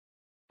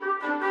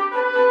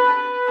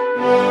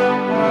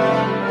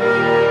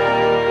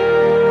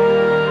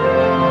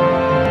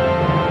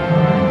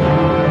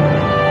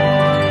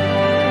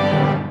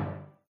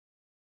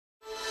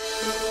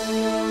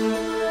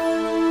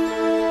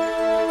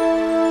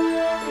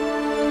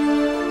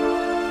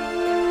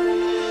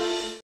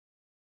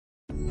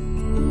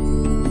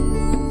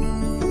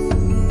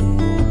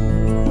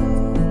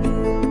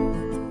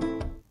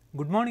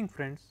morning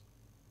friends.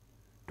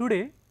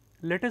 Today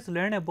let us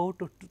learn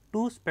about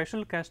two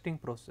special casting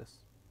process.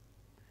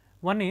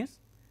 One is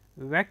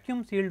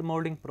vacuum sealed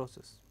molding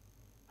process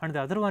and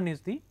the other one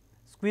is the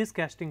squeeze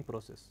casting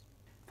process.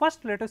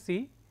 First let us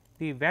see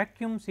the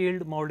vacuum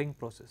sealed molding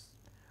process.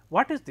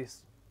 What is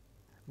this?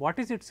 What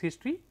is its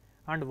history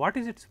and what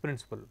is its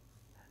principle?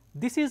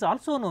 This is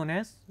also known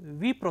as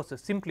V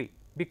process simply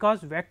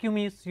because vacuum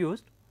is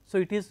used. So,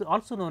 it is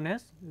also known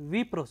as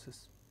V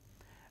process,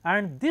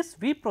 and this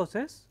V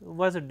process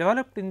was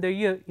developed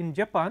in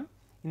Japan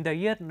in the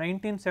year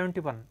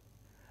 1971.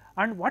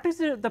 And what is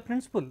the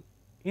principle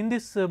in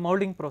this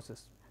molding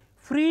process?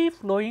 Free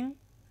flowing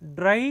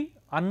dry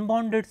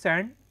unbonded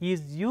sand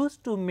is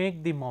used to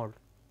make the mold.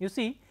 You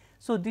see,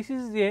 so this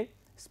is a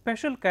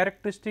special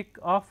characteristic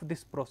of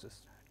this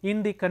process.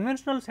 In the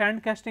conventional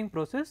sand casting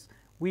process,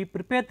 we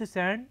prepare the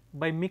sand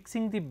by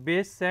mixing the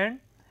base sand,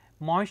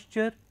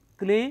 moisture,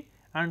 clay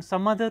and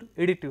some other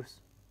additives.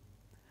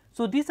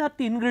 So, these are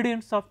the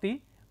ingredients of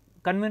the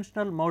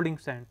conventional molding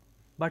sand,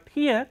 but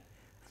here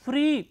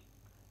free,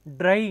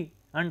 dry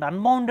and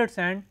unbounded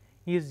sand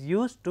is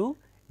used to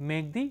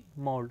make the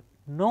mold,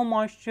 no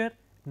moisture,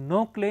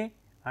 no clay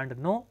and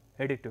no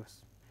additives.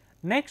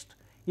 Next,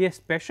 a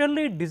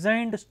specially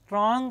designed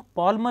strong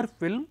polymer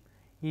film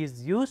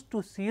is used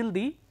to seal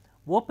the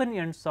open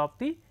ends of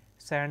the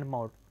sand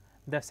mold.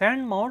 The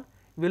sand mold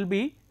will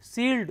be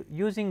sealed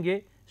using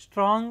a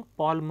strong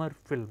polymer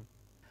film.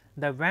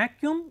 The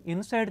vacuum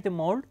inside the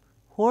mold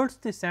holds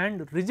the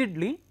sand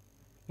rigidly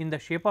in the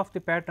shape of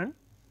the pattern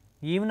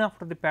even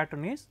after the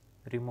pattern is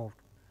removed.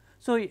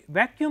 So,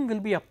 vacuum will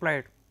be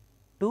applied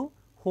to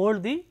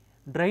hold the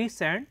dry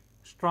sand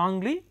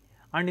strongly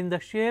and in the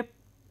shape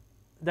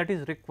that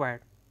is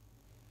required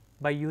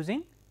by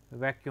using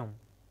vacuum.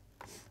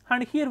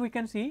 And here we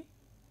can see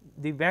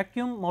the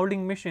vacuum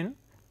molding machine,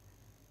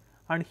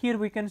 and here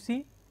we can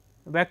see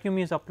vacuum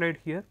is applied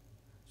here.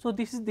 So,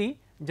 this is the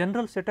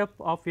general setup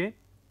of a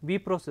V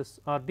process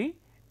or the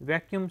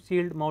vacuum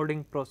sealed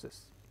molding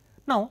process.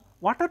 Now,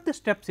 what are the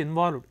steps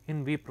involved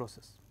in V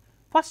process?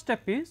 First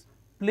step is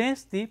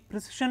place the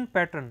precision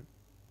pattern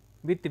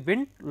with the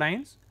vent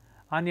lines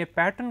on a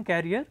pattern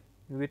carrier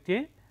with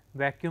a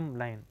vacuum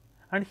line,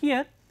 and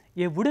here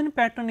a wooden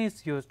pattern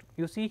is used.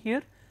 You see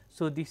here.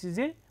 So, this is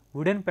a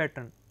wooden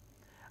pattern,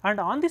 and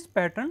on this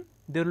pattern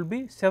there will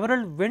be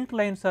several vent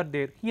lines are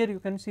there. Here you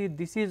can see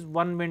this is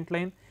one vent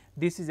line,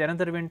 this is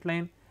another vent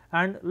line,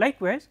 and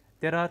likewise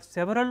there are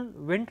several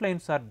vent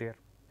lines are there.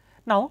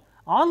 Now,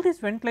 all these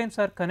vent lines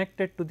are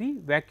connected to the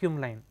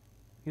vacuum line.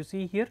 You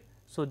see here.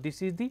 So,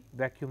 this is the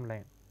vacuum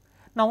line.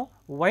 Now,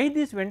 why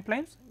these vent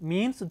lines?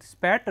 Means this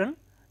pattern,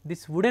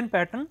 this wooden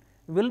pattern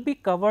will be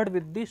covered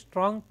with the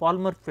strong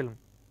polymer film.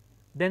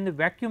 Then the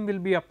vacuum will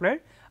be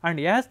applied, and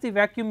as the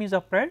vacuum is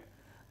applied,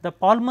 the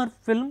polymer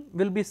film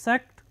will be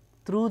sucked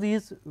through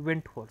these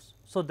vent holes.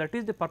 So, that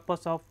is the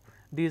purpose of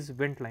these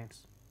vent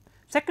lines.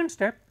 Second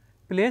step,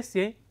 place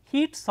a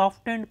heat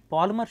softened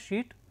polymer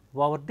sheet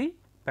over the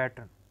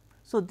pattern.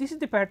 So, this is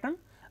the pattern,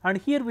 and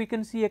here we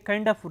can see a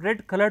kind of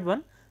red colored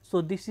one.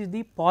 So, this is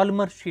the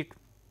polymer sheet.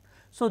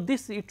 So,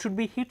 this it should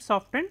be heat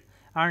softened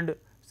and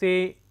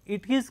say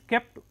it is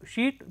kept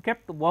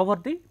over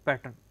the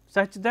pattern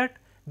such that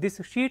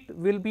this sheet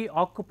will be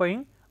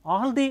occupying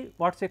all the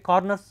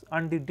corners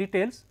and the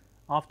details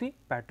of the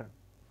pattern.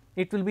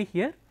 It will be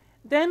here,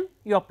 then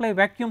you apply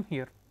vacuum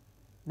here,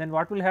 then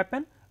what will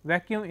happen?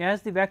 Vacuum,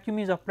 as the vacuum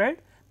is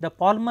applied, the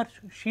polymer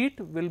sheet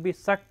will be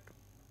sucked.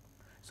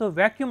 So,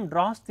 vacuum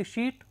draws the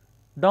sheet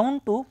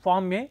down to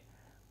form a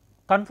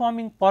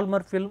conforming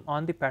polymer film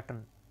on the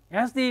pattern.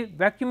 As the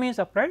vacuum is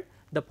applied,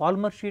 the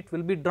polymer sheet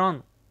will be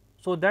drawn,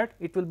 so that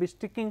it will be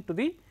sticking to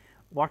the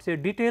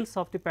details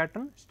of the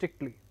pattern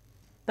strictly.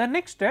 The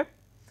next step,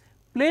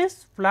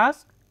 place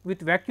flask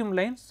with vacuum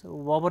lines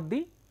over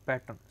the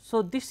pattern.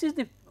 So, this is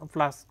the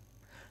flask.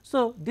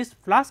 So, this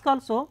flask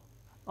also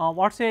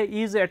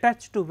is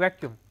attached to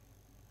vacuum.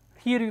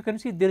 Here you can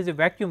see there is a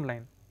vacuum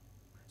line.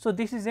 So,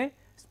 this is a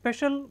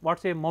special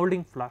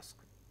molding flask.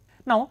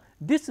 Now,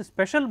 this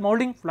special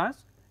molding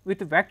flask with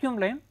vacuum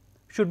line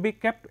should be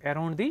kept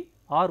around the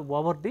or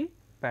over the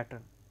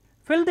pattern.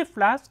 Fill the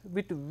flask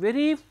with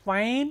very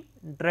fine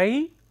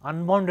dry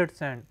unbonded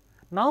sand.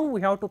 Now,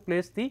 we have to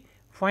place the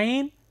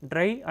fine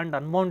dry and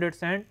unbonded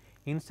sand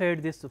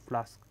inside this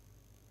flask.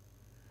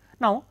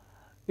 Now,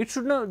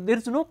 there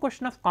is no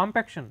question of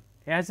compaction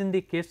as in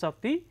the case of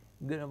the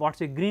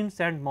green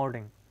sand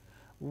molding.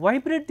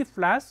 Vibrate the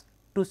flask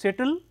to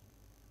settle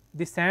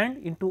the sand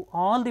into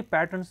all the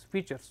pattern's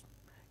features.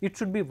 It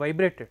should be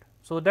vibrated,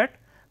 so that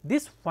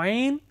this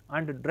fine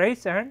and dry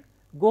sand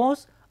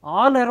goes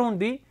all around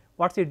the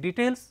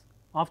details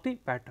of the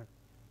pattern.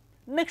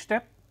 Next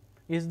step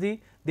is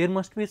there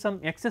must be some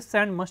excess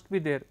sand must be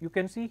there. You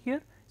can see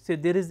here, say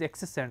there is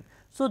excess sand.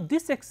 So,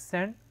 this excess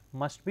sand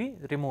must be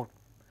removed.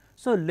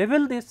 So,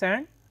 level the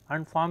sand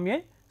and form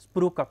a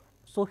sprue cup.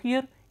 So,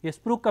 here a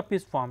sprue cup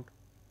is formed.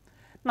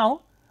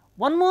 Now,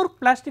 one more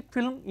plastic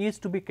film is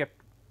to be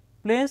kept.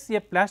 Place a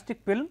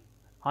plastic film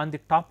on the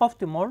top of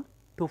the mold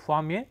to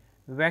form a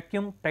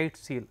vacuum tight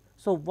seal.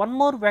 So, one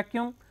more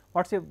vacuum,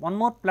 what say, one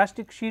more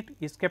plastic sheet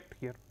is kept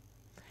here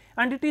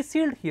and it is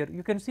sealed here.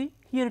 You can see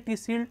here it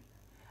is sealed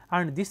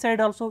and this side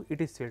also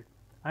it is sealed,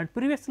 and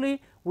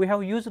previously we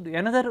have used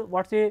another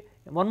what say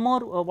one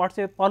more what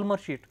say polymer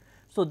sheet.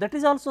 So, that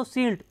is also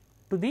sealed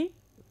to the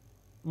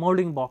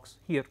moulding box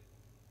here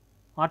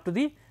or to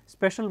the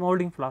special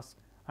moulding flask,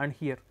 and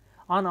here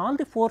on all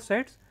the four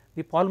sides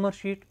the polymer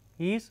sheet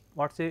is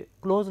what say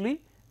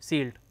closely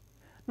sealed.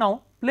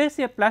 Now, place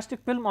a plastic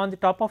film on the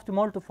top of the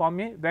mold to form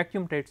a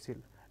vacuum tight seal.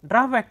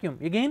 Draw vacuum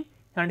again,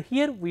 and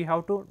here we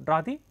have to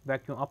draw the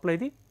vacuum, apply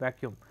the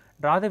vacuum,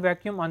 draw the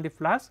vacuum on the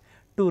flask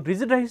to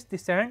rigidize the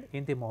sand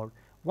in the mold.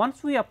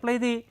 Once we apply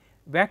the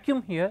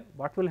vacuum here,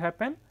 what will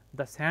happen?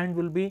 The sand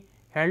will be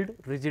held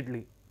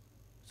rigidly.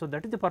 So,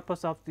 that is the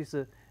purpose of this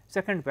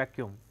second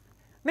vacuum.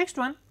 Next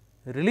one,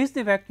 release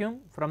the vacuum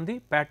from the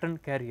pattern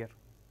carrier.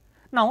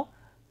 Now,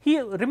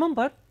 here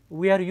remember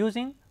we are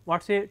using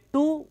what say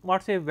two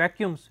what say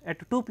vacuums at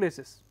two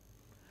places.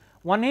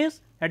 One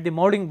is at the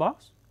moulding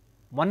box,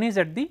 one is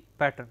at the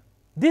pattern.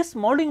 This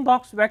moulding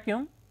box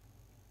vacuum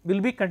will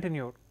be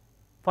continued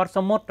for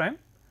some more time,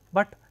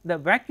 but the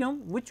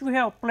vacuum which we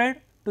have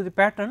applied to the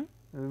pattern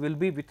will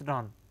be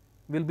withdrawn,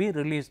 will be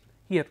released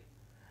here.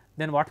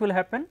 Then what will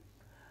happen?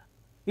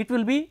 It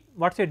will be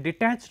what say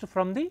detached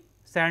from the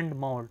sand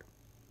mold.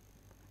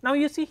 Now,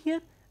 you see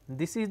here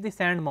this is the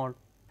sand mold.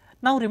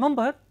 Now,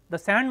 remember the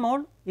sand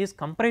mold is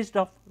comprised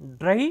of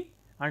dry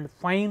and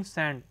fine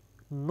sand,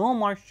 no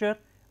moisture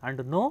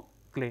and no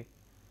clay.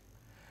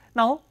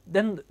 Now,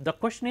 then the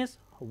question is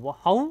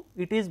how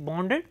it is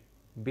bonded?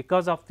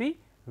 Because of the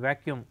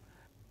vacuum.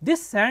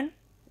 This sand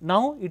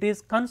now it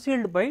is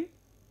concealed by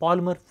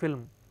polymer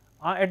film.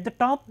 At the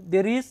top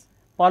there is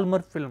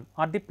polymer film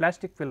or the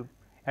plastic film,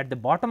 at the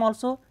bottom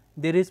also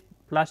there is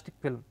plastic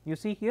film. You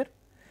see here,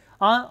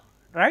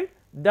 right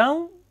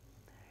down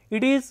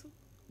it is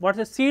what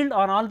is sealed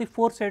on all the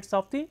four sides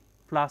of the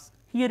flask.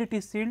 Here it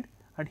is sealed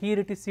and here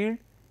it is sealed,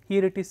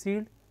 here it is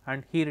sealed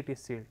and here it is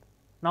sealed.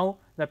 Now,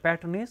 the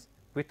pattern is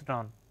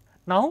withdrawn.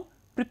 Now,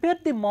 prepare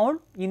the mold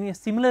in a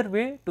similar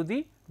way to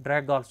the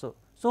drag also.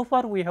 So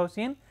far we have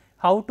seen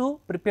how to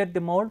prepare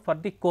the mold for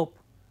the cope.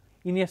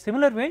 In a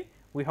similar way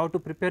we have to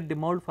prepare the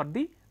mold for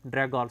the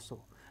drag also.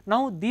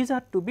 Now, these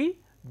are to be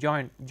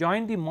join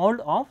the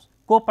mold of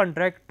cope and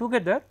drag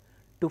together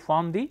to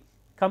form the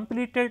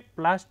completed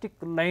plastic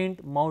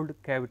lined mold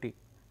cavity.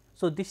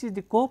 So, this is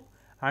the cope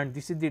and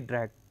this is the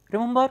drag.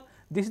 Remember,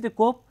 this is the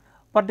cope.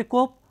 For the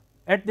cope,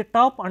 at the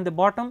top and the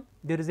bottom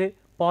there is a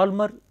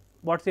polymer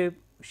what say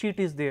sheet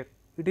is there,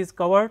 it is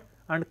covered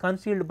and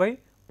concealed by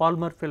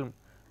polymer film.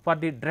 For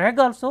the drag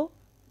also,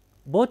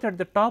 both at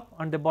the top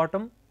and the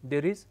bottom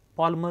there is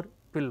polymer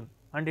film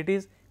and it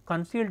is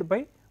concealed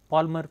by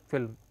polymer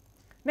film.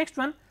 Next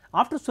one,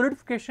 after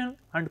solidification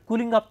and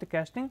cooling of the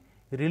casting,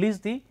 release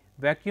the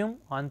vacuum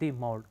on the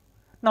mold.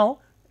 Now,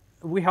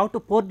 we have to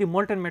pour the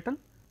molten metal.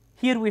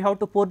 Here we have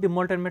to pour the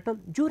molten metal.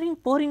 During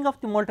pouring of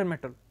the molten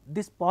metal,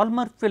 this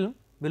polymer film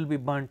will be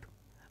burnt,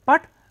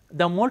 but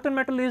the molten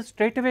metal is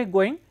straight away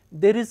going.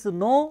 There is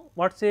no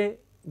what say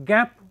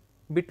gap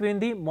between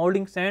the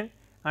moulding sand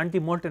and the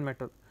molten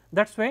metal.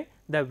 That is why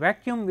the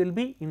vacuum will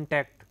be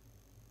intact.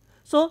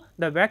 So,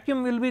 the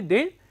vacuum will be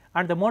there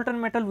and the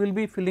molten metal will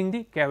be filling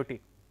the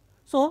cavity.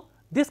 So,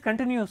 this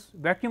continues,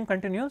 vacuum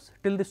continues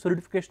till the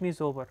solidification is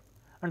over,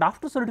 and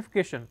after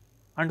solidification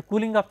and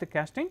cooling of the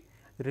casting,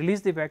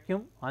 release the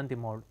vacuum on the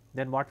mold.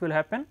 Then what will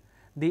happen?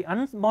 The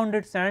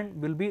unbounded sand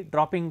will be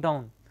dropping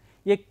down.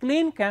 A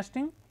clean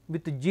casting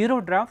with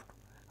 0 draft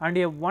and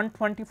a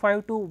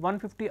 125 to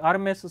 150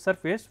 RMS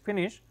surface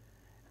finish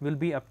will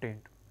be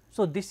obtained.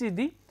 So, this is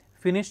the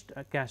finished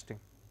casting.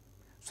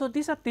 So,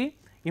 these are the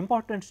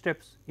important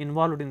steps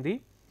involved in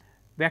the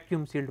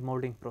vacuum sealed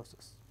moulding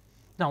process.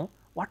 Now,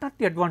 what are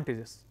the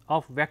advantages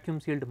of vacuum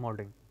sealed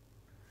moulding?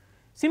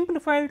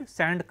 Simplified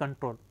sand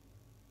control.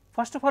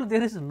 First of all,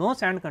 there is no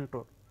sand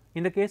control.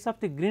 In the case of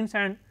the green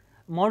sand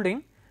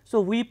moulding,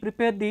 so we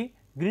prepare the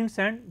green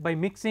sand by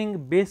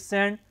mixing base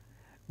sand,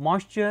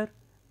 moisture,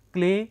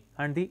 clay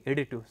and the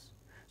additives.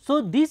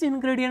 So, these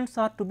ingredients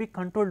are to be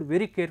controlled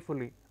very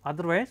carefully,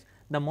 otherwise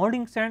the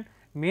moulding sand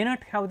may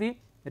not have the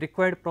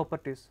required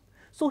properties.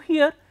 So,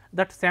 here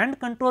that sand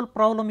control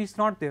problem is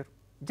not there,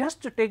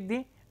 just take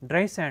the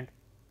dry sand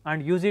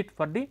and use it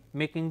for the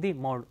making the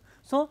mold.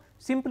 So,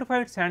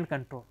 simplified sand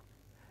control.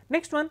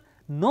 Next one,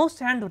 no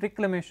sand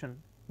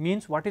reclamation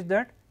means what is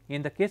that?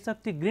 In the case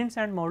of the green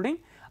sand moulding,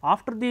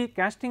 after the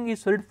casting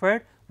is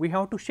solidified, we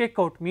have to shake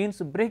out,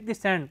 means break the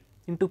sand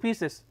into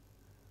pieces,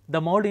 the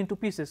mold into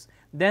pieces,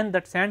 then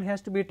that sand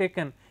has to be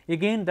taken,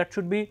 again that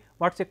should be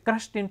what say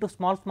crushed into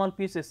small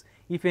pieces.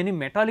 If any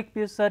metallic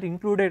pieces are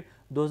included,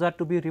 those are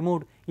to be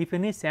removed. If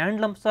any sand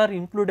lumps are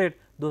included,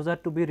 those are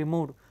to be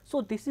removed.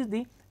 So, this is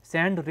the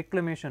sand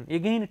reclamation,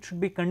 again it should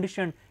be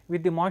conditioned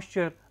with the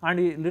moisture and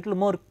a little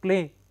more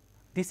clay.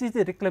 This is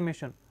the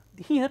reclamation.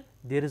 Here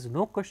there is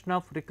no question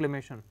of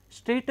reclamation,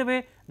 straight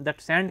away that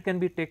sand can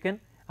be taken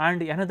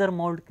and another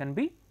mold can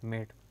be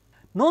made.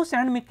 No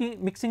sand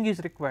mixing is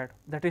required,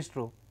 that is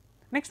true.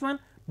 Next one,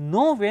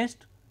 no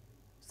waste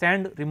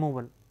sand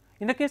removal.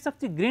 In the case of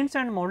the green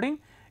sand moulding,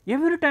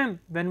 every time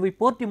when we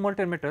pour the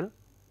molten metal,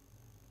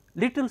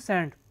 little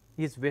sand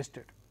is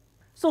wasted.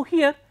 So,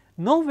 here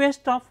no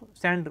waste of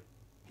sand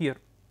here.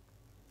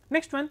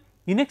 Next one,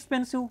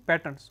 inexpensive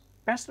patterns.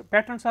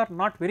 Patterns are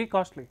not very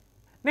costly.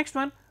 Next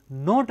one,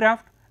 no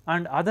draft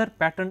and other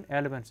pattern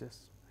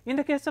allowances. In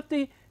the case of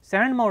the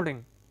sand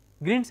moulding,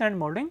 green sand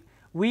moulding,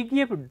 we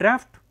give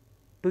draft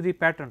to the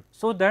pattern,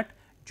 so that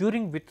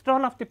during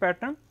withdrawal of the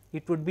pattern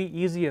it would be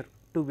easier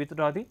to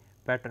withdraw the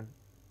pattern,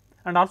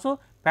 and also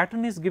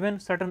pattern is given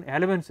certain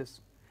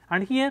allowances,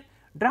 and here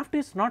draft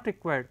is not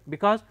required,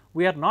 because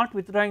we are not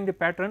withdrawing the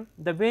pattern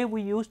the way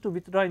we used to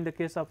withdraw in the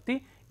case of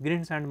the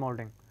green sand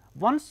moulding.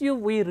 Once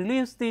we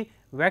release the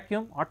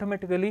vacuum,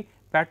 automatically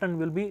pattern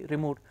will be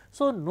removed.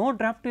 So, no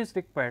draft is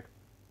required,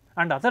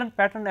 and other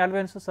pattern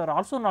allowances are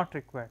also not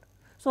required.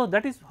 So,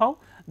 that is how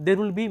there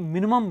will be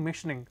minimum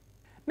machining.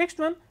 Next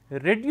one,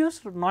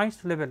 reduced noise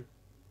level.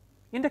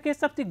 In the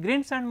case of the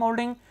green sand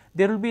moulding,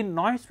 there will be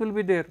noise will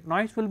be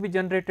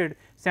generated,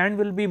 sand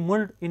will be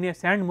mulled in a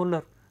sand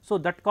muller. So,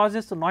 that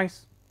causes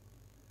noise,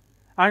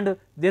 and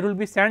there will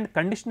be sand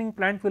conditioning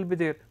plant will be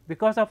there,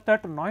 because of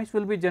that noise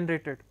will be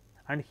generated,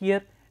 and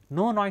here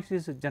no noise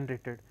is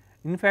generated.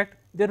 In fact,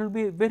 there will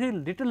be very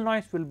little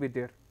noise will be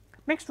there.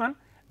 Next one,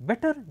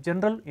 better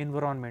general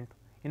environment.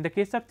 In the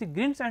case of the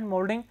green sand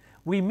moulding,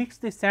 we mix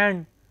the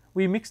sand,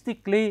 we mix the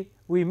clay,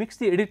 we mix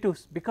the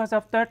additives, because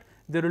of that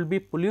there will be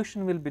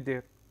pollution will be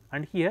there,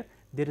 and here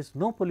there is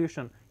no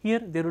pollution, here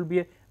there will be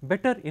a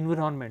better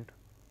environment.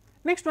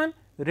 Next one,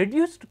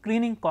 reduced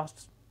cleaning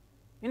costs.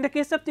 In the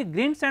case of the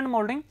green sand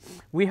moulding,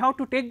 we have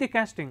to take the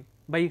casting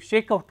by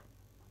shake out,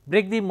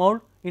 break the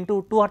mold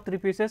into 2 or 3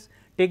 pieces,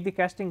 take the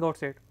casting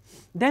outside,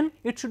 then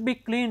it should be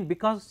cleaned,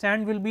 because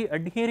sand will be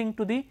adhering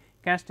to the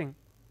casting.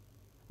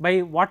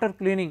 By water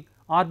cleaning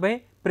or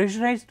by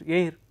pressurized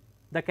air,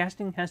 the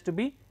casting has to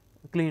be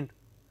cleaned.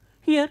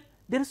 Here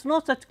there is no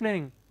such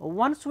cleaning.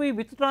 Once we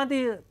withdraw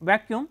the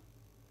vacuum,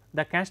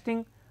 the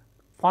casting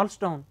falls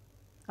down,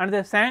 and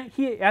the sand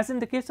here, as in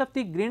the case of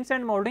the green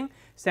sand moulding,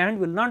 sand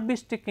will not be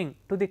sticking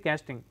to the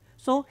casting.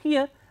 So,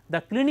 here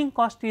the cleaning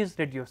cost is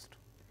reduced.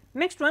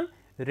 Next one,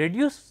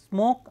 reduce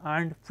smoke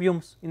and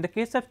fumes. In the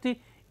case of the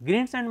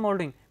green sand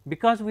moulding,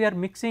 because we are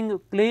mixing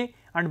clay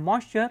and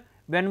moisture,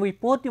 when we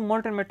pour the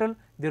molten metal,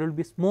 there will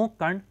be smoke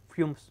and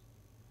fumes.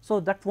 So,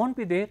 that will not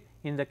be there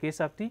in the case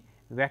of the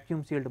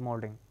vacuum sealed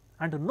moulding,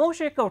 and no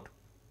shake out,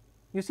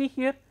 you see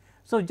here.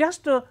 So,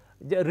 just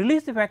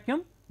release the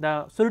vacuum,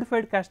 the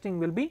solidified casting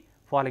will be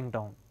falling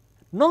down.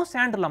 No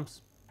sand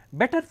lumps,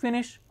 better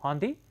finish on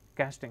the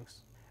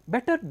castings,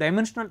 better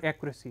dimensional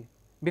accuracy,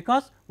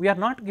 because we are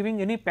not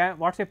giving any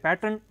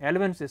pattern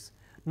allowances,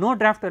 no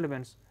draft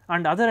allowance,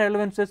 and other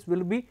allowances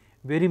will be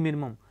very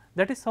minimum.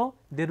 That is how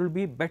there will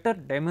be better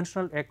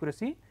dimensional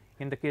accuracy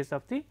in the case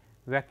of the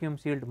vacuum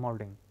sealed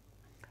moulding,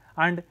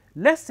 and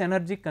less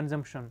energy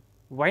consumption.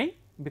 Why?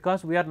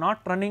 Because we are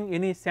not running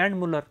any sand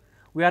muller,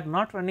 we are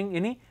not running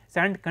any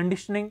sand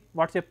conditioning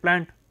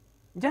plant,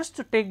 just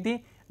to take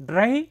the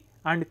dry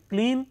and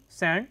clean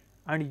sand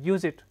and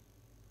use it.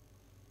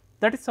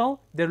 That is how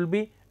there will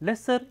be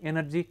lesser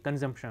energy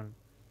consumption.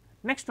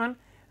 Next one,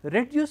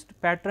 reduced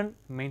pattern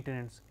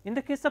maintenance. In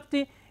the case of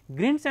the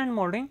green sand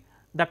moulding,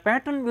 the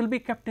pattern will be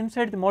kept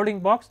inside the moulding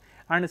box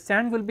and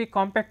sand will be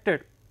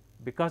compacted.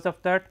 Because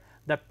of that,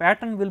 the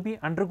pattern will be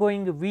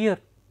undergoing wear,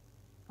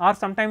 or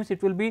sometimes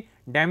it will be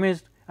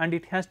damaged and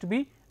it has to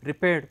be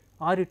repaired,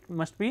 or it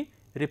must be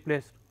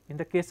replaced. In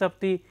the case of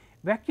the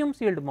vacuum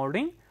sealed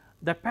moulding,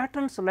 the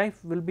pattern's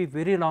life will be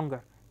very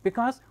longer,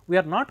 because we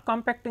are not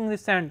compacting the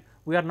sand,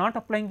 we are not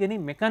applying any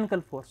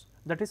mechanical force.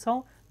 That is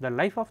how the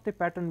life of the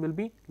pattern will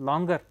be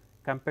longer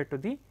compared to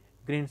the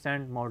green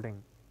sand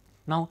moulding.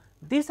 Now,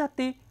 these are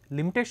the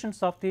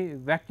limitations of the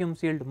vacuum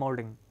sealed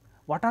moulding.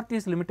 What are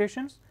these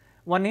limitations?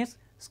 One is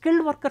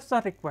skilled workers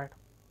are required.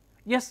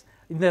 Yes,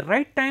 in the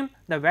right time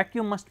the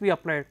vacuum must be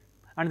applied,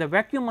 and the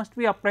vacuum must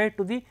be applied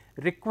to the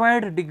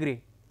required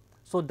degree.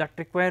 So, that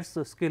requires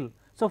skill.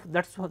 So,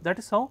 that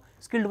is how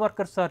skilled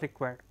workers are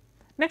required.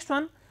 Next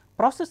one,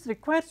 process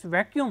requires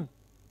vacuum.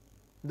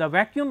 The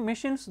vacuum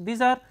machines, these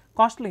are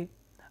costly,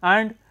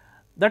 and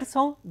that is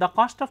how the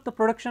cost of the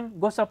production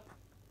goes up.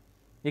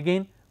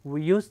 Again,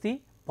 we use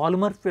the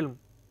polymer film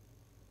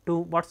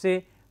to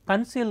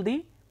conceal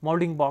the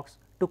moulding box,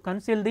 to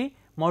conceal the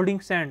moulding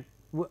sand,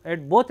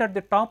 at both at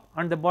the top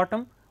and the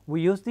bottom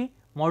we use the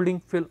moulding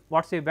film,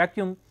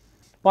 vacuum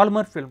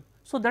polymer film.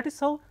 So, that is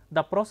how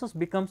the process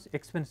becomes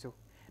expensive.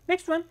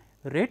 Next one,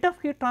 rate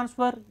of heat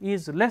transfer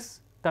is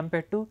less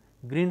compared to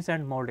green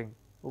sand moulding.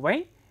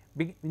 Why?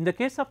 In the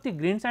case of the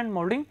green sand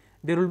moulding,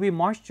 there will be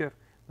moisture,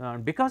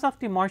 because of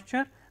the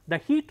moisture the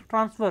heat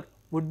transfer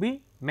would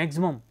be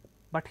maximum,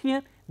 but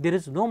here there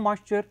is no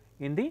moisture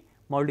in the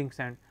moulding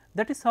sand.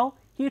 That is how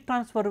heat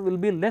transfer will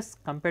be less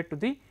compared to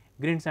the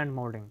green sand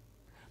moulding.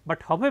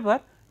 But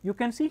however, you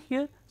can see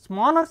here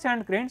smaller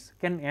sand grains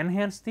can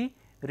enhance the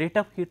rate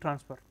of heat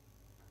transfer.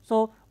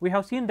 So, we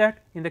have seen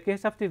that in the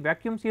case of the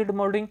vacuum sealed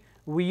moulding,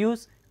 we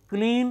use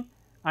clean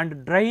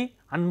and dry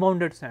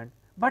unbounded sand,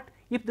 but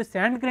if the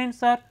sand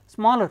grains are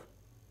smaller,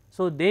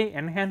 so they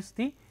enhance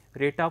the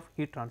rate of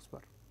heat transfer.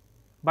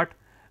 But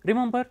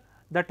remember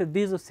that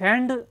these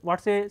sand,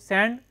 what say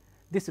sand,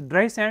 this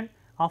dry sand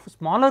of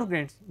smaller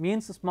grains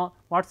means small,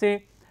 what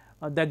say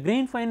the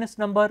grain fineness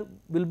number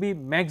will be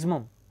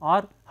maximum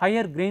or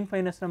higher grain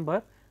fineness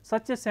number,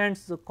 such a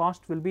sand's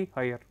cost will be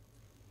higher.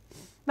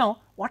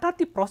 Now, what are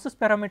the process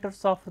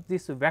parameters of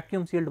this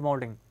vacuum sealed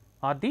molding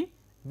or the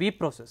V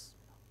process?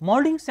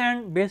 Molding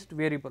sand based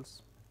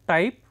variables: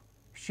 type,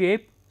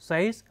 shape,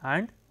 size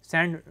and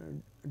sand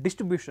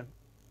distribution.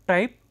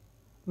 Type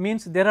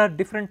means there are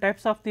different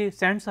types of the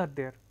sands are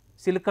there: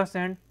 silica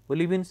sand,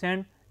 olivine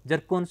sand,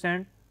 zircon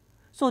sand.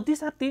 So,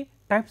 these are the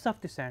types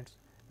of the sands.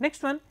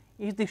 Next one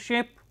is the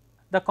shape.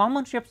 The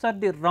common shapes are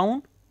the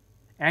round,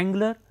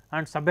 angular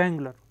and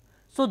subangular.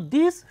 So,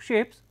 these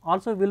shapes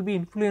also will be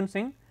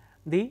influencing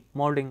the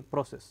molding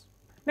process.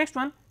 Next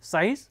one,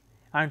 size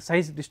and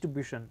size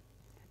distribution.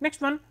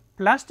 Next one,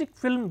 plastic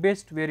film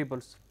based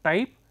variables: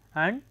 type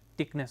and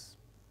thickness.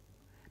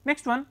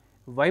 Next one,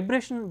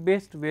 vibration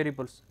based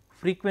variables: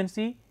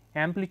 frequency,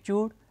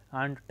 amplitude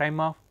and time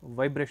of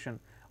vibration.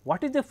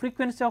 What is the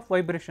frequency of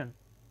vibration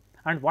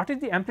and what is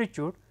the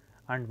amplitude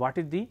and what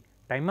is the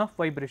time of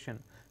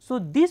vibration? So,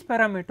 these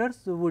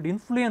parameters would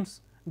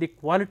influence the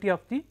quality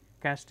of the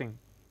casting.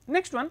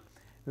 Next one,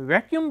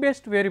 vacuum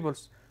based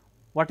variables.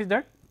 What is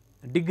that?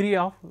 Degree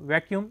of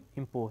vacuum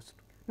imposed.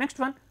 Next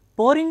one,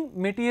 pouring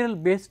material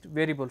based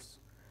variables: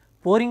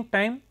 pouring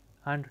time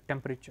and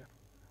temperature.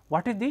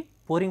 What is the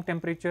pouring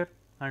temperature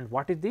and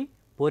what is the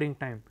pouring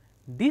time?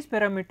 These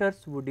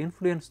parameters would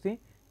influence the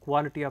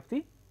quality of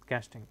the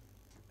casting.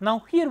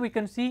 Now, here we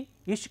can see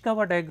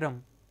Ishikawa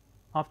diagram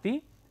of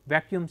the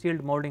vacuum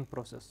sealed molding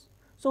process.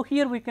 So,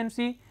 here we can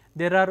see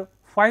there are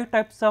 5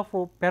 types of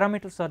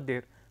parameters are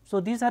there. So,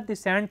 these are the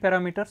sand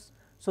parameters.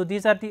 So,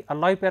 these are the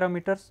alloy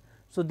parameters.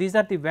 So, these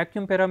are the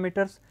vacuum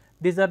parameters,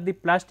 these are the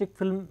plastic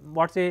film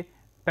what say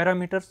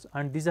parameters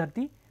and these are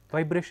the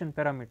vibration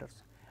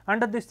parameters.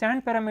 Under the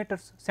sand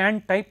parameters,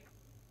 sand type,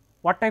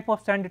 what type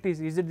of sand it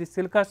is it the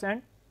silica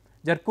sand,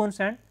 zircon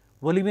sand,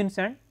 olivine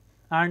sand,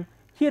 and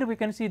here we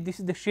can see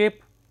this is the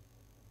shape,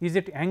 is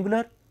it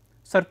angular,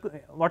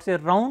 what is a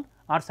round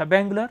or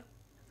subangular.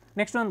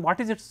 Next one,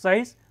 what is its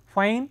size,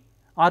 fine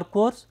or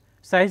coarse,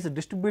 size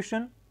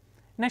distribution.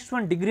 Next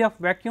one, degree of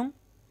vacuum,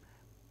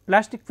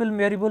 plastic film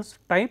variables,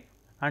 type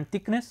and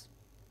thickness.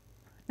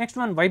 Next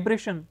one,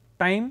 vibration,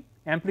 time,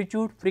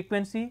 amplitude,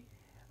 frequency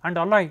and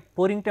alloy,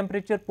 pouring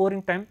temperature,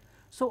 pouring time.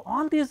 So,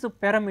 all these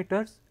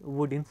parameters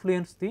would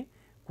influence the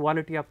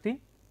quality of the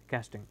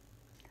casting.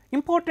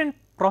 Important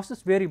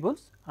process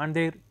variables and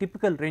their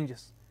typical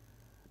ranges.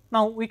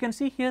 Now, we can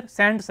see here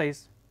sand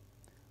size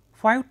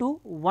 5 to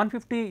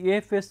 150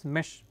 AFS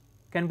mesh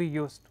can be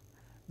used,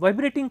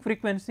 vibrating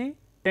frequency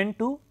 10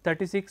 to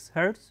 36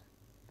 hertz,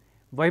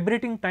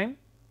 vibrating time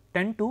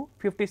 10 to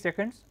 50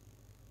 seconds,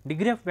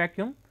 degree of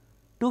vacuum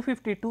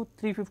 250 to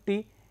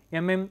 350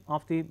 mm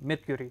of the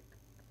mercury.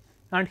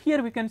 And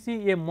here we can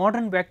see a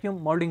modern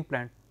vacuum molding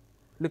plant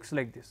looks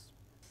like this.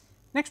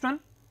 Next one,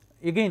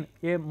 again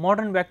a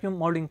modern vacuum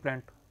molding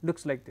plant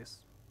looks like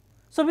this.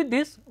 So, with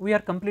this we are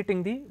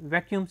completing the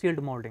vacuum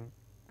sealed molding.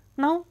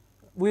 Now,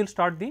 we will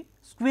start the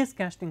squeeze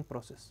casting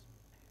process.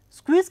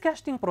 Squeeze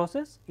casting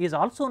process is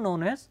also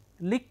known as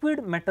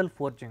liquid metal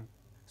forging.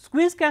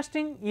 Squeeze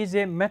casting is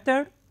a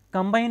method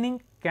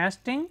combining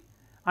casting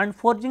and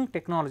forging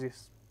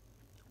technologies.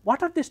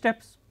 What are the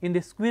steps in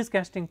the squeeze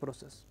casting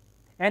process?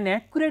 An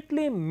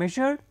accurately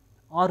measured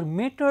or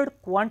metered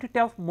quantity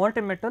of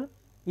molten metal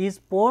is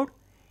poured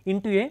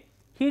into a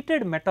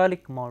heated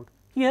metallic mold.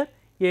 Here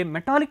a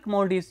metallic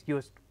mold is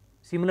used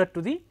similar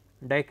to the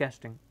die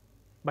casting,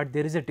 but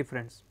there is a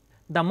difference.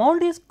 The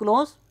mold is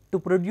closed to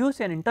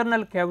produce an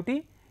internal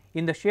cavity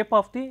in the shape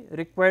of the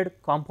required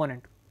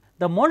component.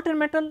 The molten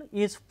metal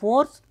is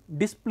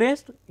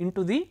displaced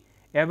into the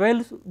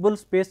available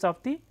space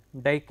of the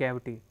die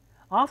cavity.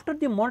 After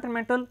the molten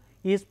metal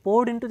is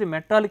poured into the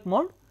metallic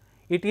mold,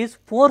 it is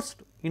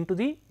forced into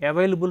the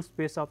available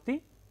space of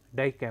the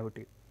die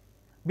cavity.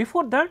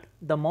 Before that,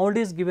 the mold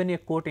is given a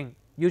coating,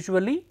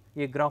 usually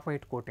a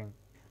graphite coating.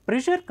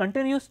 Pressure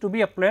continues to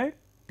be applied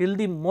till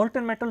the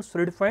molten metal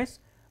solidifies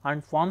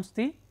and forms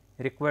the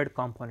required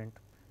component.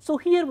 So,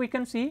 here we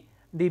can see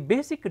the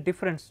basic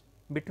difference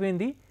between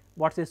the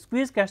what is a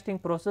squeeze casting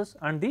process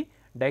and the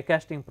die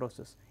casting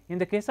process. In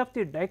the case of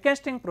the die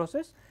casting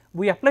process,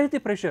 we apply the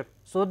pressure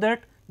so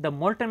that the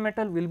molten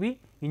metal will be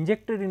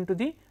injected into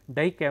the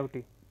die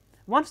cavity.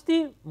 Once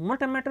the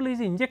molten metal is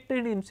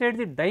injected inside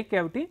the die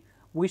cavity,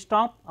 we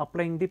stop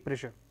applying the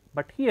pressure,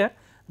 but here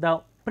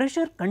the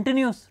pressure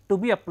continues to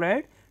be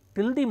applied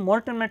till the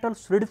molten metal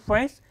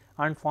solidifies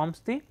and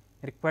forms the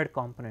required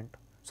component.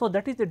 So,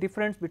 that is the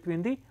difference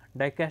between the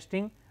die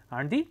casting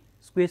and the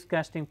squeeze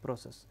casting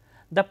process.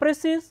 The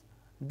press is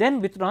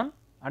then withdrawn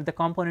and the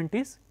component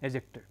is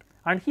ejected,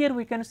 and here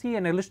we can see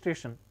an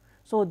illustration.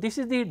 So, this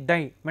is the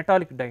die,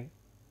 metallic die,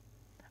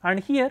 and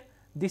here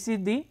this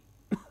is the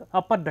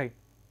upper die,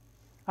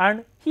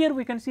 and here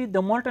we can see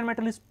the molten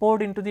metal is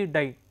poured into the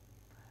die.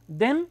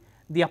 Then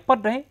the upper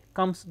die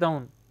comes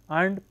down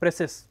and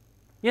presses.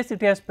 Yes,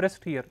 it has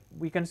pressed here,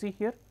 we can see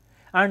here,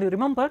 and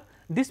remember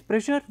this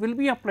pressure will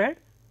be applied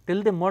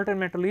till the molten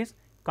metal is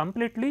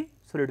completely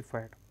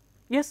solidified.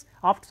 Yes,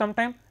 after some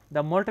time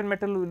the molten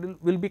metal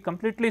will be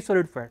completely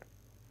solidified,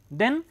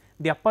 then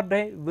the upper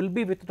die will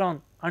be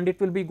withdrawn and it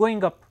will be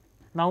going up.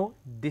 Now,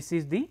 this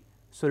is the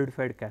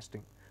solidified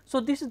casting. So,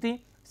 this is the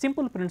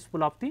simple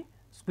principle of the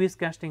squeeze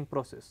casting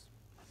process.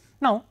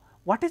 Now,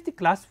 what is the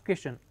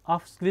classification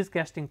of squeeze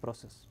casting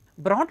process?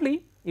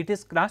 Broadly, it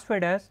is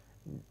classified as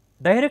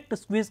direct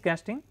squeeze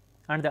casting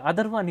and the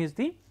other one is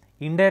the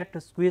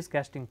indirect squeeze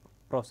casting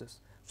process.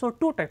 So,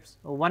 two types,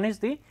 one is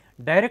the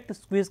direct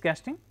squeeze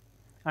casting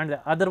and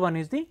the other one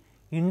is the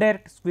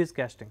indirect squeeze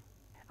casting.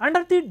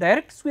 Under the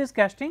direct squeeze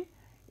casting,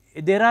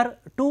 there are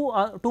two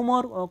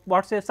more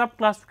what say sub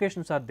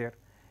classifications are there,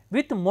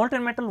 with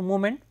molten metal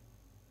movement,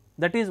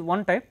 that is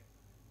one type,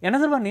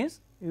 another one is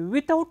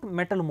without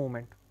metal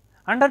movement.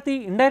 Under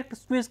the indirect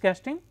squeeze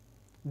casting,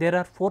 there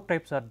are four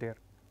types are there.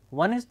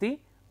 One is the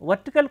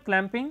vertical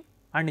clamping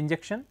and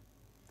injection,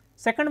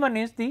 second one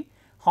is the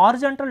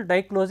horizontal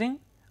die closing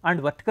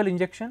and vertical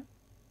injection,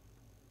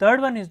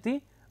 third one is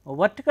the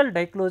vertical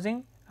die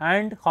closing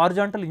and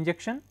horizontal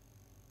injection,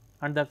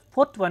 and the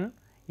fourth one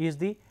is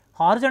the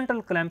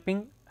horizontal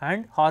clamping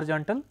and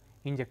horizontal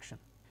injection.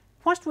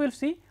 First we will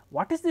see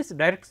what is this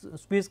direct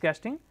squeeze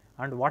casting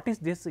and what is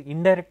this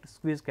indirect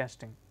squeeze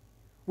casting.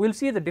 We will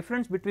see the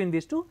difference between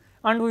these two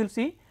and we will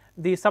see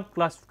the sub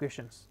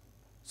classifications.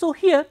 So,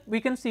 here we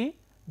can see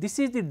this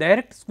is the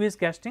direct squeeze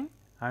casting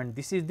and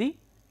this is the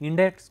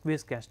indirect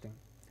squeeze casting,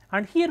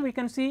 and here we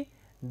can see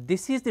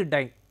this is the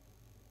die,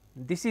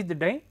 this is the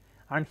die,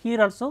 and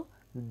here also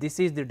this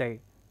is the die.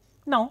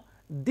 Now,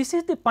 this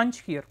is the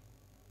punch here,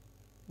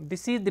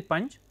 this is the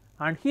punch,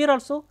 and here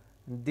also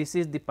this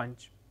is the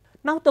punch.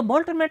 Now, the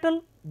molten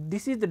metal,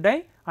 this is the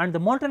die and the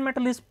molten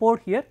metal is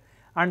poured here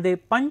and the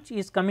punch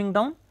is coming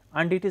down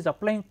and it is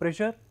applying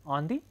pressure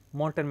on the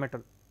molten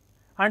metal,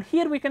 and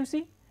here we can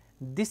see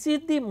this is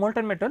the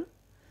molten metal.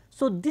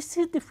 So, this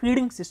is the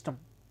feeding system.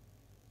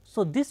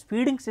 So, this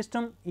feeding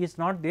system is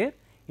not there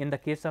in the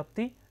case of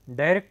the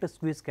direct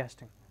squeeze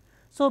casting.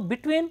 So,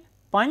 between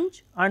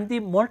punch and the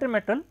molten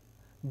metal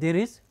there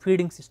is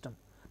feeding system.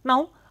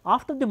 Now,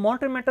 after the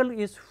molten metal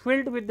is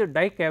filled with the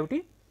die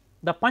cavity,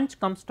 the punch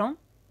comes down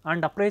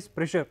and applies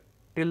pressure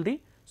till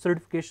the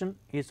solidification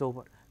is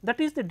over.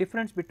 That is the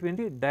difference between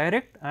the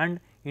direct and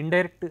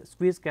indirect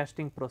squeeze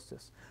casting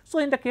process. So,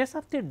 in the case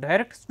of the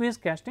direct squeeze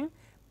casting,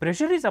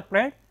 pressure is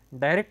applied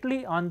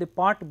directly on the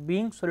part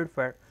being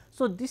solidified.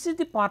 So, this is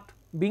the part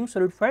being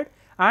solidified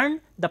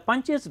and the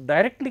punch is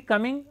directly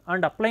coming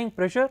and applying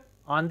pressure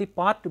on the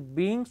part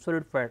being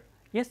solidified.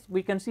 Yes,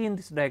 we can see in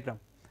this diagram,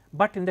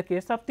 but in the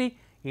case of the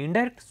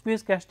indirect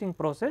squeeze casting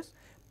process,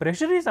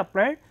 pressure is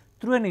applied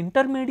through an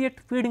intermediate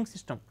feeding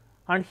system,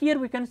 and here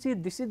we can see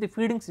this is the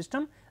feeding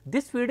system.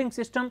 This feeding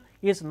system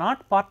is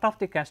not part of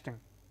the casting.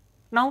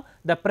 Now,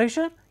 the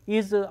pressure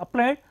is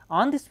applied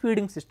on this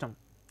feeding system.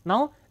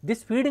 Now,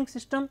 this feeding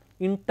system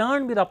in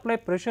turn will apply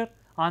pressure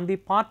on the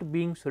part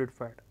being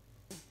solidified.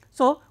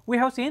 So, we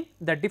have seen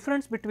the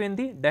difference between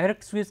the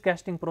direct squeeze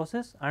casting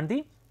process and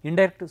the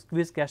indirect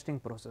squeeze casting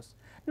process.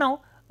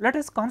 Now, let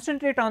us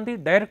concentrate on the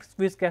direct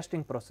squeeze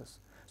casting process.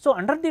 So,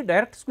 under the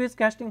direct squeeze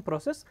casting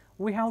process,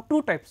 we have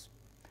two types.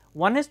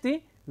 One is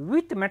the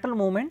with metal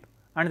movement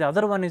and the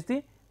other one is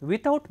the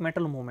without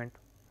metal movement.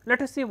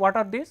 Let us see what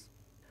are these.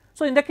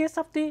 So, in the case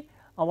of the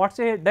what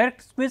say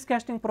direct squeeze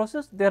casting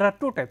process, there are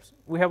two types.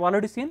 We have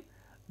already seen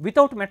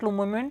without metal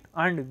movement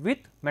and with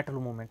metal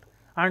movement,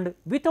 and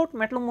without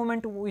metal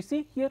movement we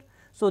see here.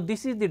 So,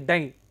 this is the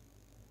die,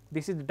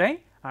 this is the die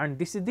and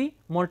this is the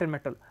molten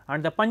metal,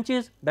 and the punch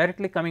is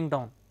directly coming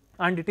down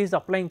and it is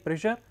applying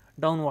pressure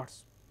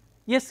downwards.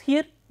 Yes,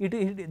 here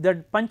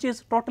the punch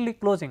is totally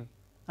closing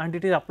and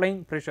it is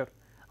applying pressure.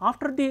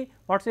 After the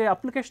what say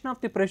application of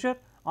the pressure,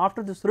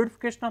 after the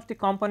solidification of the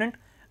component,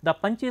 the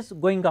punch is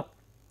going up,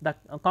 the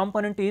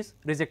component is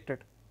rejected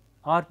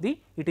or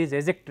it is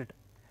ejected.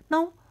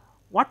 Now,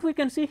 what we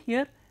can see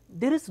here,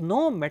 there is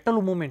no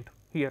metal movement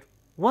here,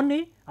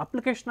 only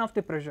application of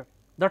the pressure,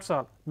 that is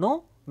all,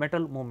 no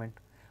metal movement.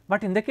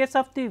 But in the case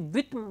of the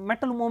with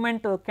metal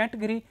movement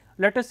category,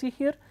 let us see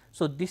here.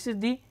 So, this is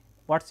the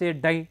what say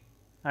die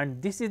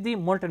and this is the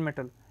molten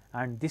metal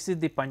and this is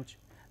the punch.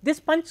 This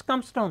punch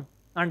comes down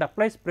and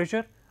applies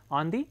pressure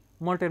on the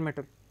molten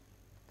metal.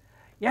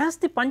 As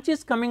the punch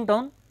is coming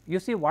down, you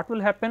see what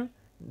will happen,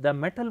 the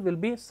metal will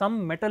be,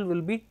 some metal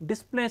will be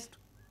displaced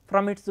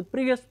from its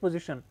previous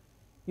position,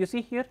 you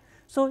see here.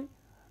 So,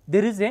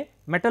 there is a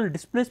metal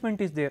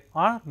displacement is there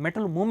or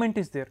metal movement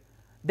is there,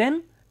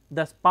 then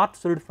the part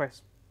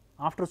solidifies.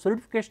 After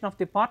solidification of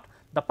the part,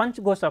 the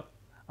punch goes up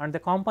and the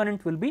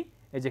component will be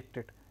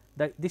ejected.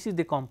 This is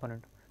the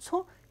component.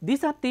 So,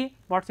 these are the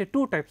what say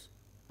two types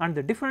and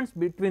the difference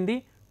between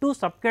the two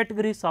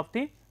subcategories of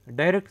the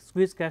direct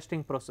squeeze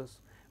casting process,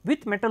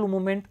 with metal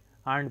movement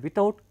and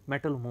without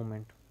metal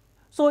movement.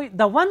 So,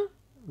 the one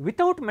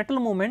without metal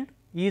movement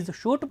is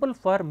suitable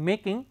for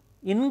making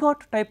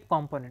ingot type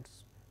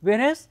components,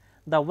 whereas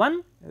the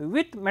one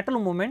with metal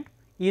movement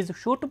is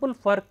suitable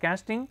for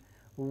casting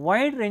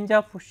wide range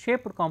of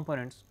shaped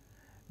components.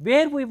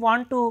 Where we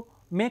want to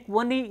make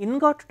only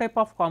ingot type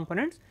of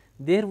components,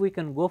 there we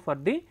can go for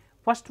the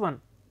first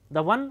one,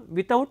 the one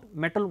without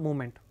metal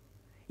movement.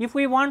 If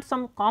we want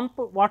some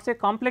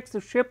complex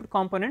shaped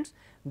components,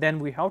 then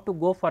we have to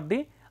go for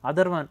the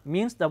other one,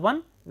 means the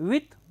one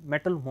with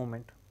metal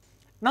movement.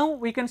 Now,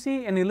 we can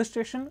see an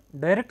illustration,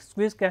 direct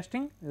squeeze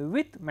casting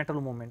with metal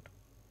movement.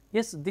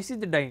 Yes, this is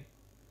the die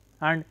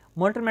and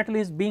molten metal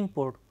is being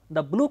poured.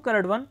 The blue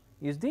colored one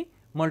is the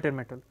molten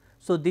metal.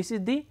 So, this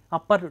is the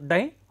upper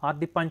die or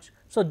the punch.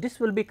 So, this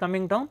will be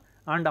coming down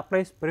and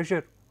applies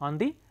pressure on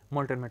the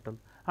molten metal,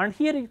 and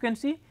here you can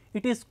see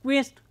it is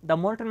squeezed, the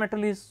molten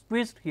metal is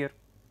squeezed here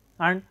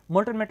and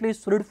molten metal is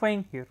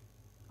solidifying here.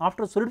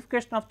 After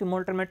solidification of the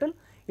molten metal,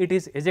 it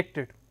is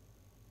ejected,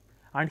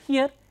 and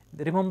here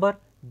remember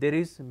there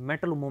is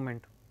metal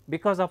movement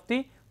because of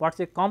the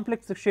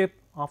complex shape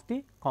of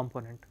the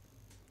component.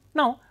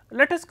 Now,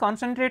 let us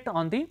concentrate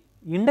on the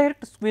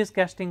indirect squeeze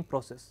casting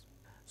process.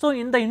 So,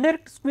 in the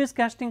indirect squeeze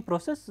casting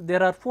process,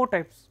 there are 4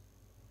 types: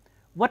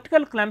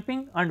 vertical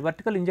clamping and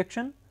vertical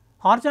injection,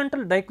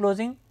 horizontal die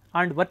closing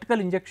and vertical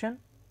injection.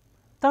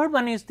 Third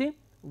one is the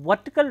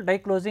vertical die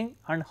closing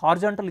and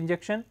horizontal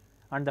injection,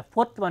 and the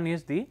fourth one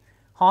is the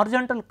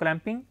horizontal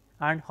clamping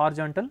and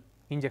horizontal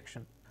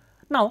injection.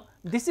 Now,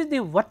 this is the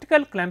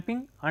vertical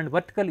clamping and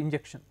vertical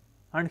injection,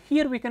 and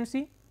here we can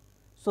see.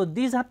 So,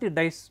 these are the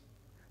dies.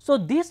 So,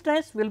 these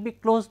dies will be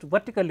closed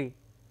vertically,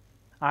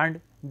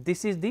 and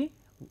this is the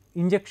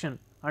injection,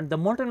 and the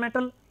molten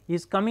metal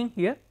is coming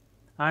here,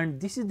 and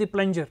this is the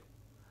plunger.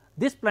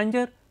 This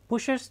plunger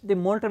pushes the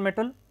molten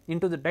metal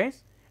into the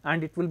dies,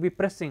 and it will be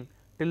pressing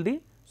till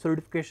the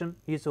solidification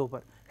is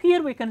over.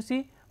 Here we can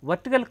see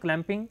vertical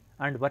clamping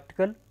and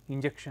vertical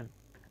injection.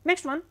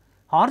 Next one,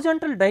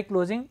 horizontal die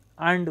closing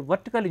and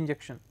vertical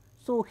injection.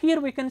 So,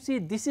 here we can see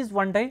this is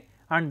one die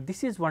and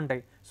this is one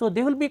die. So,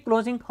 they will be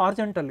closing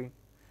horizontally.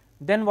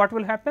 Then what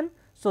will happen?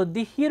 So,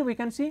 here we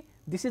can see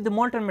this is the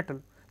molten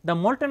metal. The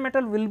molten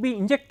metal will be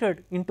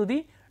injected into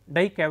the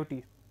die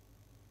cavity.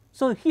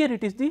 So, here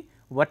it is the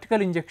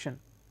vertical injection.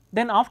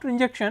 Then after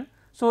injection,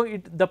 so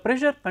the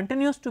pressure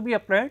continues to be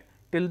applied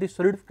till the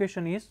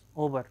solidification is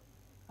over.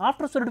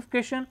 After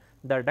solidification,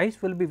 the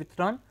dies will be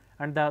withdrawn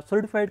and the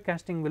solidified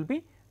casting will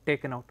be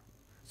taken out.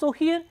 So,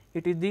 here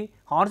it is the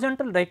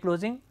horizontal die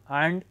closing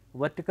and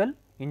vertical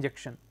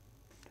injection.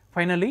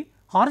 Finally,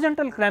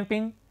 horizontal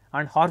clamping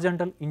and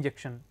horizontal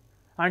injection,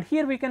 and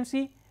here we can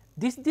see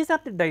these are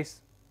the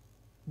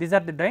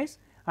dies,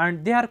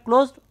 and they are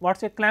closed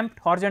clamped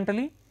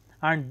horizontally,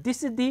 and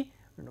this is the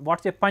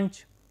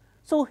punch.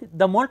 So,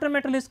 the molten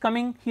metal is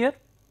coming here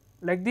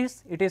like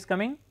this, it is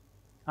coming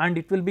and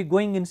it will be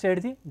going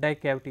inside the die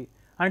cavity,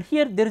 and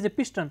here there is a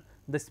piston.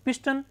 This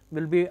piston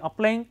will be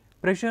applying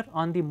pressure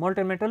on the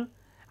molten metal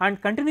and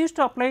continues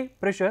to apply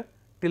pressure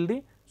till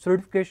the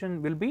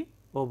solidification will be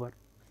over.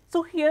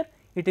 So, here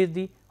it is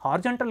the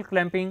horizontal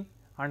clamping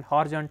and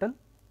horizontal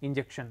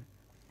injection.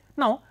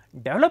 Now,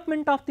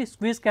 development of the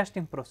squeeze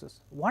casting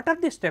process. What are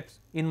the steps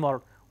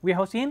involved? We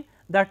have seen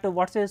that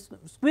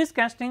squeeze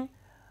casting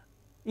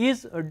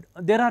is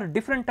there are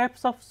different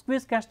types of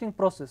squeeze casting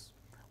process.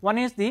 One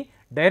is the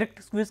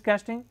direct squeeze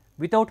casting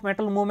without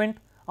metal movement,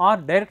 or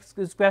direct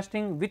squeeze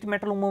casting with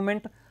metal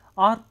movement,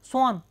 or so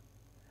on.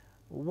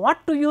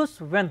 What to use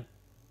when?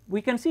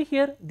 We can see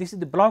here this is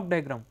the block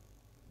diagram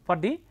for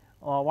the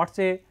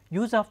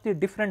use of the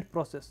different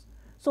process.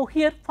 So,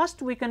 here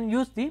first we can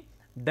use the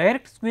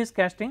direct squeeze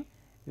casting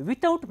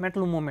without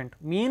metal movement,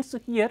 means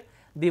here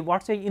the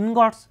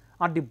ingots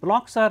or the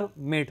blocks are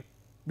made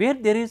where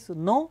there is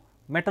no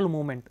metal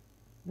movement.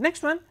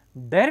 Next one,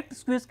 direct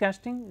squeeze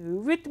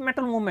casting with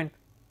metal movement.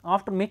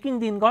 After making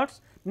the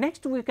ingots,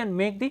 next we can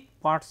make the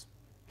parts.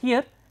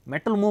 Here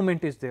metal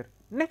movement is there.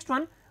 Next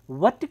one,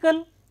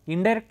 vertical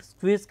indirect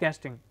squeeze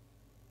casting.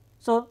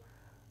 So,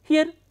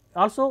 here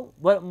also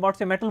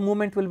metal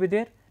movement will be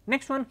there.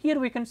 Next one, here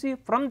we can see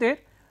from there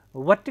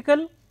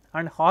vertical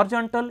and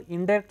horizontal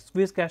indirect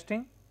squeeze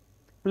casting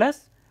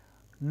plus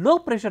low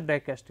pressure die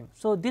casting.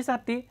 So, these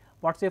are the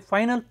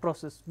final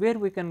process where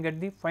we can get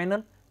the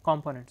final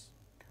components.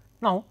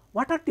 Now,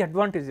 what are the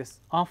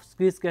advantages of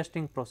squeeze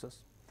casting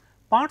process?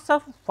 Parts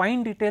of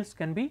fine details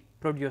can be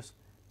produced.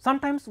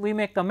 Sometimes we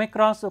may come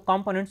across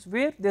components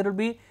where there will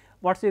be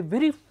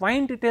very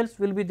fine details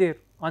will be there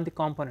on the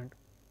component.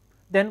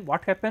 Then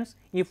what happens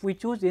if we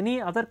choose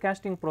any other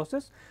casting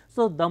process?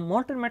 So, the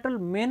molten metal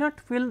may not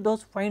fill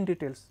those fine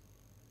details.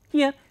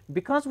 Here,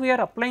 because we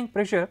are applying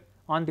pressure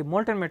on the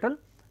molten metal,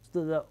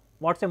 so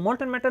the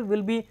molten metal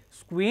will be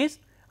squeezed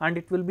and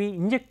it will be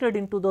injected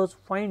into those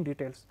fine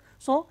details.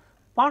 So,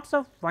 parts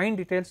of fine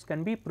details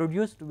can be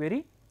produced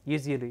very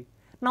easily.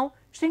 Now,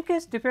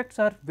 shrinkage defects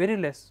are very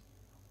less.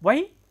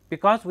 Why?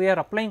 Because we are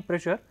applying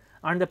pressure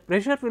and the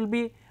pressure will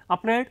be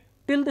applied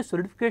till the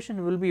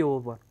solidification will be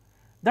over.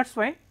 That is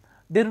why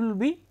there will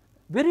be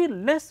very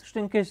less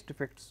shrinkage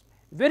defects.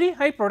 very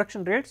high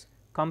production rates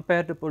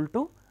comparable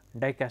to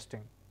die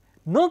casting.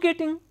 No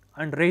gating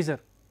and razor,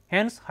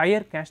 hence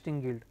higher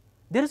casting yield.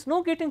 There is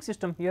no gating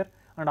system here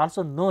and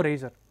also no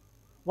razor.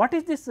 What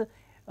is this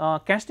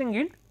casting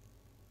yield?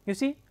 You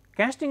see,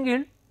 casting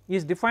yield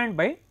is defined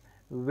by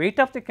weight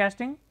of the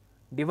casting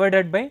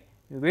divided by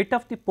weight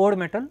of the poured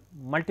metal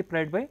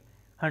multiplied by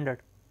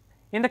 100.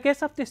 In the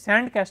case of the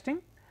sand casting,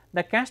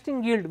 the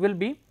casting yield will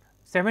be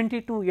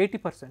 70 to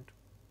 80%.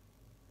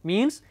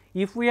 Means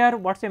if we are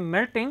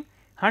melting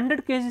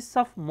 100 kgs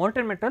of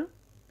molten metal,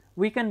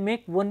 we can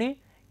make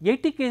only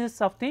 80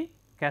 kgs of the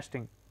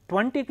casting.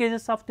 20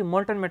 kgs of the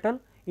molten metal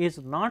is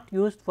not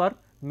used for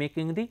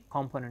making the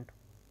component.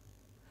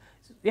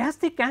 As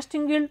the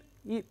casting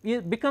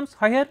yield becomes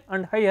higher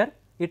and higher,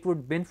 it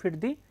would benefit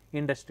the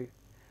industry,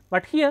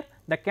 but here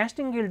the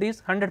casting yield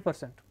is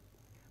 100%,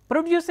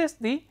 produces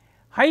the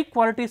high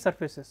quality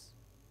surfaces.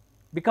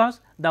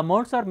 Because the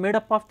molds are made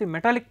up of the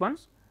metallic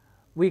ones,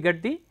 we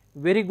get the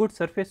very good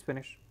surface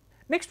finish.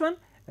 Next one,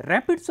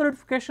 rapid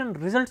solidification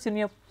results in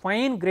a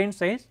fine grain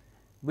size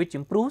which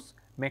improves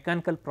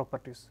mechanical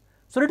properties.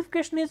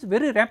 Solidification is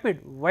very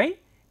rapid. Why?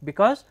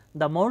 Because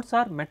the molds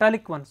are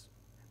metallic ones.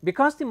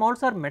 Because the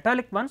molds are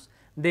metallic ones,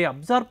 they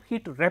absorb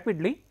heat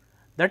rapidly.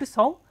 That is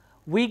how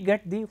we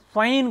get the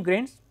fine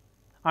grains,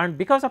 and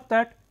because of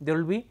that there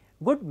will be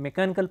good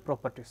mechanical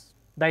properties.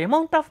 The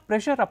amount of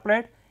pressure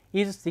applied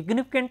is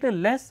significantly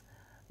less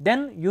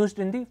than used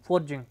in the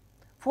forging.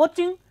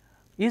 Forging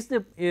is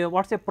the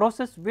a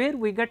process where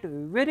we get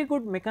very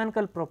good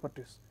mechanical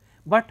properties,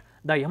 but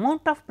the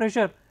amount of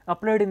pressure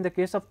applied in the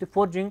case of the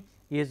forging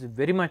is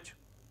very much,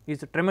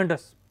 is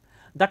tremendous.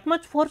 That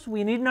much force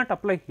we need not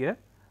apply here,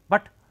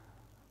 but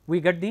we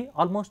get the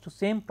almost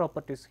same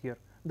properties here.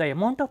 The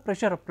amount of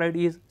pressure applied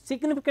is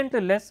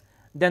significantly less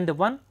than the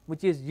one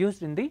which is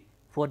used in the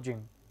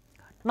forging.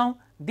 Now,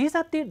 these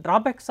are the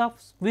drawbacks of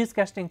squeeze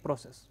casting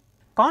process.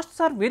 Costs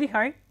are very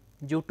high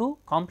due to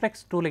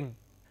complex tooling.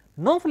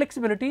 No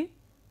flexibility,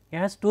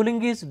 as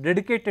tooling is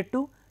dedicated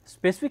to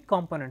specific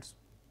components.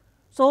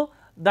 So,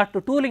 that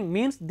tooling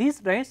means these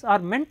dies are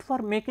meant for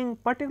making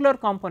particular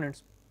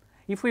components.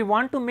 If we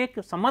want to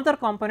make some other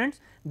components,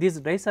 these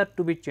dies are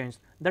to be changed.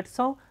 That is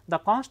how the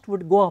cost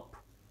would go up.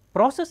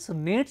 Process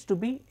needs to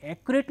be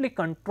accurately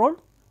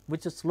controlled,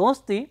 which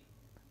slows the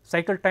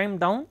cycle time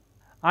down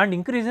and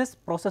increases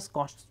process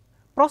costs.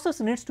 Process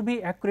needs to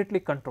be accurately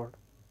controlled.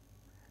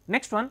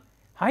 Next one,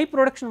 high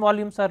production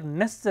volumes are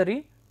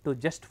necessary to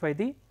justify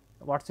the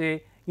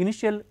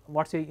initial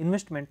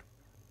investment.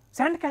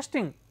 Sand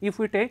casting, if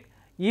we take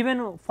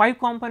even 5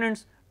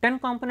 components, 10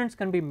 components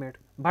can be made,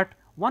 but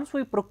once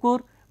we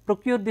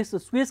procure this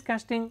squeeze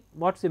casting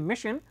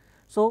machine,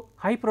 so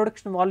high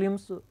production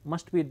volumes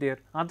must be there,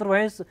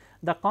 otherwise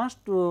the cost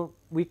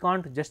we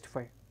can't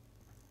justify.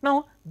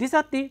 Now, these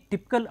are the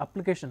typical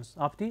applications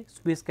of the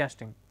squeeze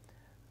casting.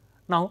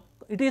 Now,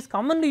 it is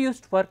commonly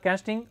used for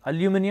casting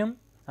aluminum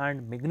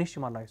and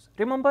magnesium alloys.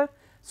 Remember,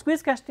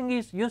 squeeze casting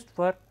is used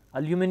for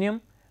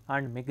aluminum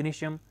and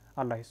magnesium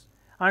alloys,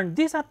 and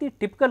these are the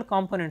typical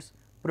components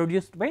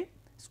produced by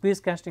squeeze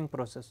casting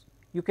process.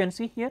 You can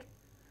see here.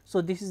 So,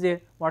 this is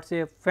a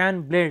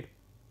fan blade.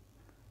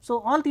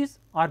 So, all these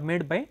are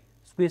made by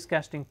squeeze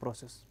casting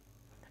process.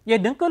 A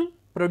nickel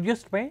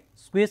produced by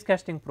squeeze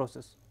casting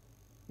process.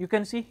 You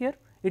can see here,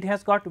 it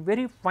has got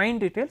very fine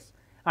details,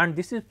 and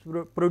this is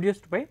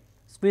produced by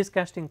squeeze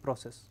casting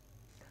process.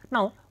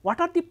 Now,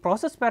 what are the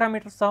process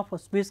parameters of a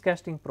squeeze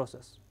casting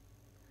process?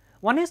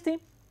 One is the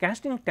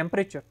casting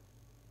temperature.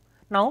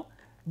 Now,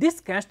 this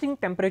casting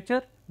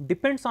temperature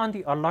depends on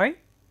the alloy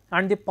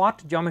and the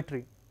part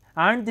geometry,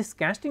 and this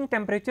casting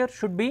temperature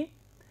should be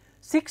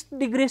 6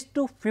 degrees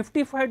to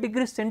 55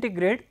 degrees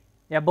centigrade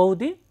above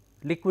the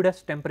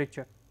liquidus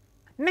temperature.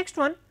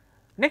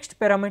 Next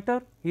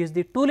parameter is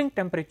the tooling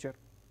temperature.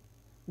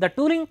 The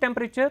tooling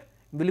temperature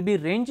will be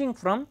ranging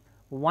from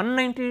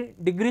 190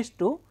 degrees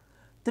to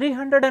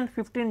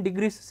 315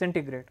 degrees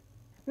centigrade.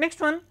 Next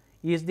one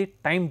is the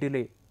time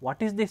delay.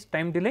 What is this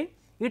time delay?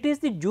 It is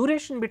the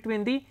duration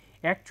between the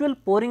actual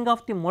pouring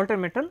of the molten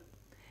metal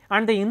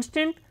and the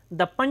instant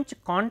the punch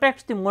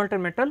contacts the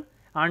molten metal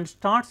and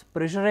starts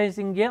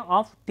pressurizing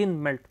of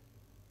thin melt.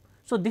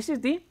 So, this is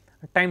the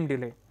time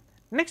delay.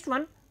 Next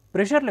one,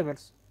 pressure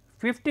levels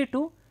 50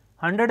 to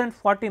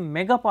 140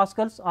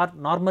 megapascals are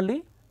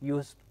normally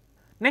used.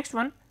 Next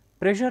one,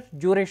 pressure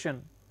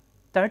duration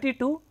 30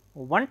 to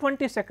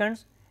 120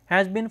 seconds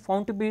has been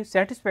found to be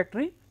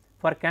satisfactory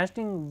for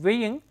casting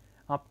weighing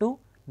up to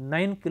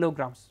 9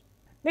 kilograms.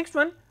 Next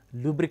one,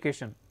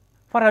 lubrication.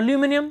 For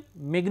aluminum,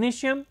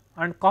 magnesium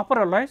and copper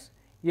alloys,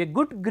 a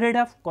good grade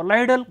of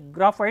colloidal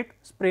graphite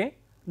spray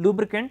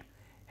lubricant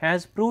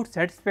has proved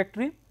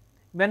satisfactory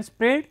when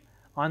sprayed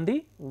on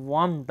the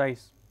warm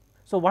dies.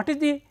 So, what is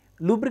the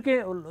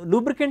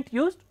lubricant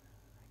used?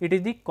 It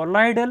is the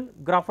colloidal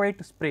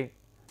graphite spray.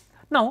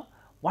 Now,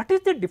 what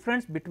is the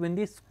difference between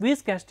the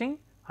squeeze casting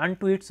and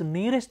to its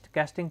nearest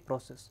casting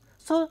process?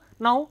 So,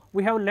 now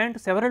we have learned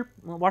several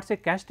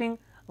casting,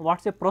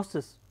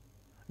 process.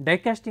 Die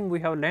casting we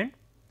have learned,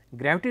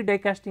 gravity die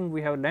casting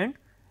we have learned,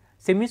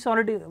 semi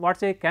solid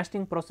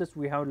casting process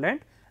we have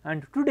learned,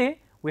 and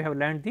today we have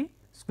learned the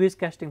squeeze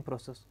casting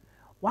process.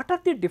 What are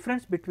the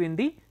difference between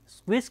the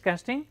squeeze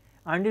casting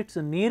and its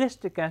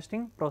nearest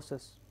casting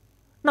process?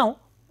 Now,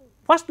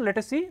 first let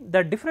us see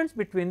the difference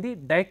between the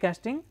die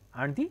casting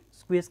and the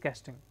squeeze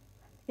casting.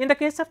 In the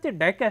case of the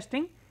die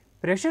casting,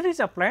 pressure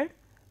is applied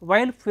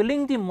while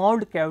filling the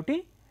mould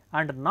cavity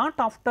and not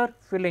after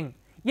filling.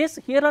 Yes,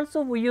 here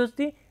also we use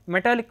the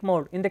metallic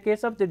mold in the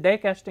case of the die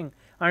casting,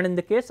 and in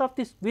the case of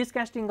the squeeze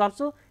casting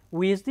also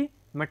we use the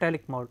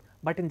metallic mold,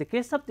 but in the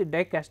case of the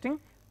die casting,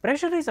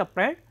 pressure is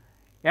applied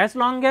as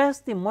long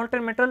as the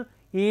molten metal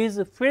is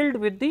filled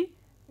with the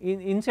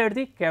inside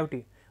the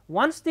cavity.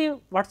 Once the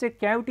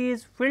cavity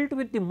is filled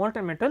with the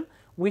molten metal,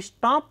 we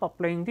stop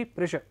applying the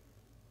pressure.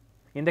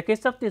 In the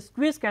case of the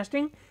squeeze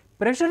casting,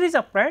 pressure is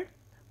applied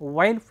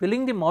while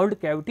filling the mould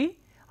cavity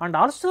and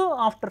also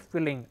after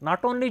filling,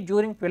 not only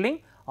during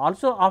filling,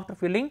 also after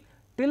filling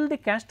till the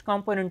cast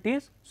component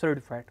is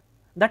solidified.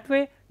 That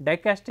way die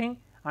casting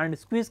and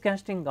squeeze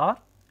casting are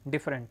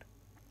different.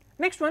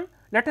 Next one,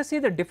 let us see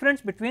the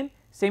difference between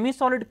semi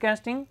solid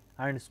casting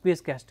and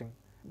squeeze casting.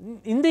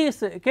 In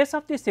the case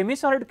of the semi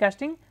solid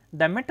casting,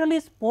 the metal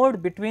is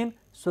poured between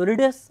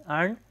solidus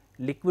and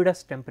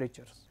liquidus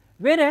temperatures,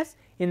 whereas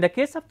in the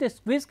case of the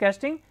squeeze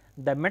casting,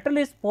 the metal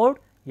is poured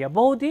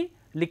above the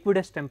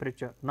liquidus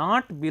temperature,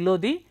 not below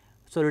the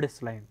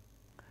solidus line.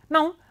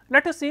 Now,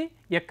 let us see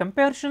a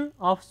comparison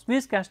of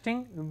squeeze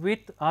casting with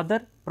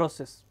other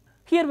process.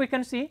 Here we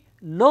can see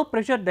low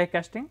pressure die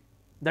casting,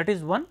 that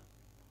is one,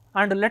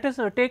 and let us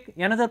take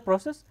another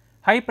process,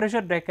 high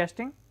pressure die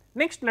casting.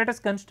 Next let us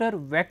consider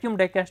vacuum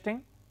die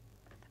casting.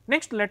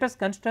 Next let us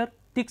consider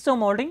Thixow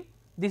moulding,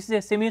 this is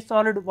a semi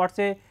solid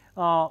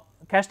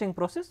casting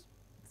process,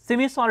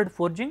 semi solid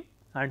forging,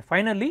 and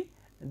finally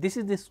this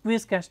is the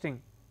squeeze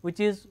casting,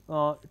 which is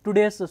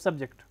today's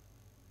subject.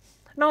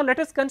 Now, let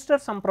us consider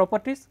some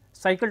properties: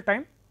 cycle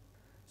time,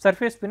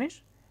 surface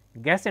finish,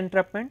 gas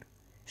entrapment,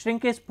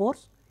 shrinkage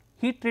force,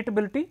 heat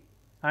treatability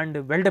and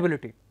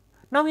weldability.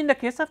 Now, in the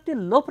case of the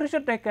low pressure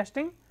die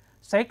casting,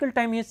 cycle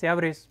time is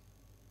average,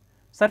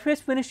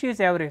 surface finish is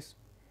average,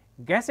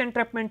 gas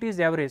entrapment is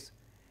average,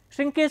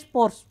 shrinkage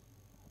force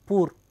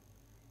poor,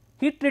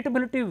 heat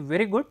treatability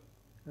very good,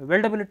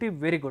 weldability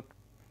very good.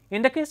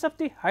 In the case of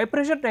the high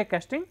pressure die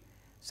casting,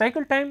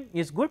 cycle time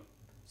is good,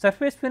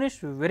 surface finish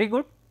very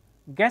good,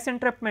 gas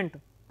entrapment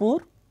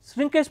poor,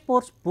 shrinkage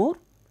force poor,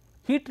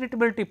 heat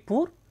treatability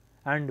poor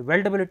and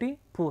weldability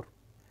poor.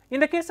 In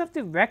the case of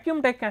the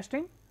vacuum die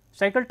casting,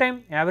 cycle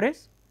time average,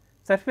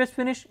 surface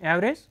finish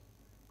average,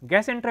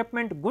 gas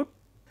entrapment good,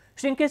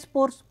 shrinkage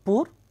force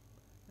poor,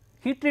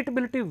 heat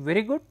treatability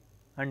very good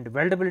and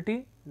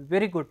weldability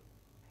very good.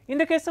 In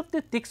the case of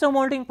the Thixow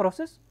moulding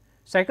process,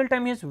 cycle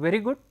time is very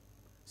good,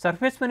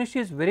 surface finish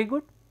is very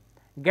good,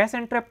 gas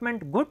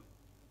entrapment good,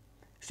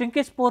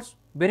 shrinkage force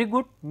very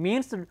good,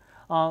 means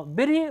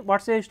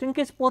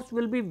shrinkage force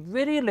will be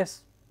very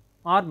less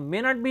or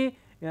may not be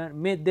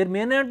there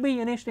may not be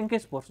any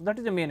shrinkage force, that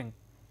is the meaning.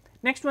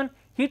 Next one,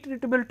 heat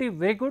treatability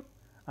very good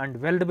and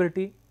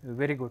weldability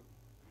very good.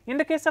 In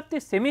the case of the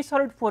semi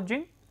solid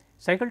forging,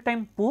 cycle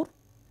time poor,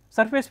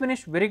 surface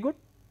finish very good,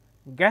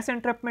 gas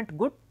entrapment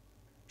good,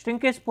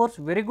 shrinkage force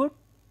very good,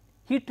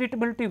 heat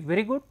treatability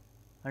very good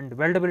and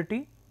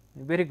weldability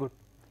very good.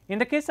 In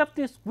the case of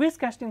the squeeze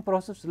casting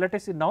process, let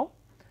us see now,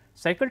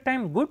 cycle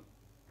time good,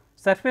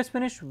 surface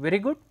finish very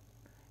good,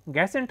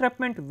 gas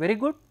entrapment very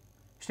good,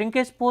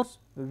 shrinkage force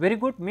very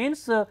good,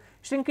 means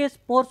shrinkage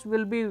force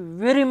will be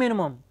very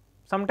minimum,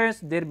 sometimes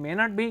there may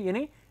not be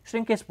any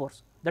shrinkage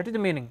force, that is the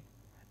meaning.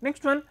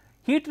 Next one,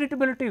 heat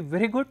treatability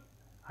very good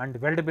and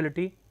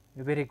weldability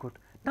very good.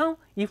 Now,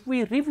 if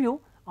we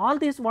review all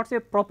these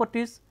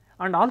properties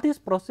and all these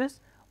process,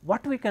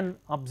 what we can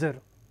observe?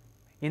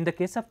 In the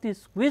case of the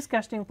squeeze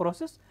casting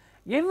process,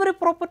 every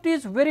property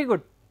is very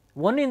good,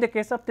 only in the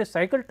case of the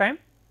cycle time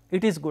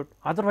it is good,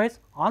 otherwise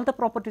all the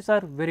properties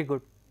are very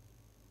good.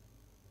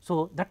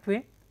 So, that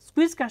way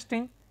squeeze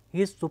casting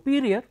is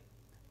superior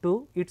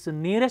to its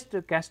nearest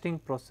casting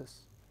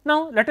process.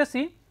 Now, let us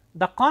see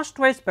the cost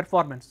wise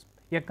performance,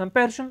 a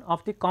comparison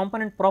of the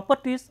component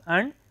properties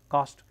and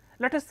cost.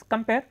 Let us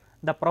compare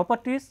the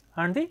properties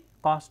and the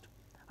cost,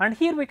 and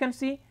here we can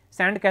see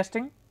sand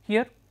casting,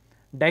 here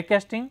die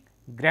casting,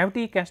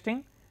 gravity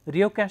casting,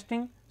 Rio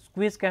casting,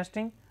 squeeze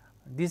casting,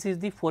 this is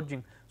the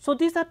forging. So,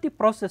 these are the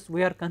process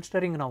we are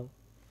considering now,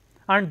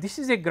 and this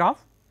is a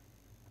graph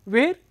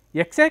where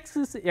x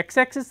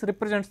axis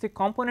represents the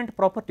component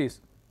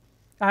properties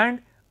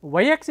and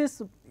y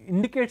axis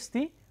indicates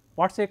the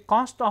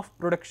cost of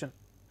production.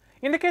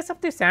 In the case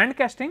of the sand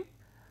casting,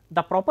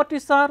 the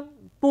properties are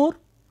poor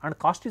and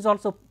cost is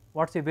also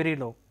very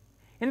low.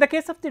 In the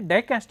case of the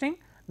die casting,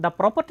 the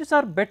properties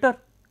are better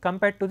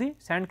compared to the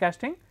sand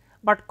casting,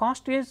 but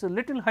cost is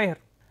little higher.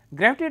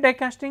 Gravity die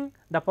casting,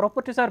 the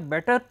properties are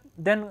better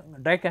than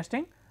die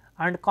casting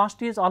and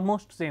cost is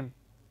almost same,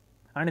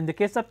 and in the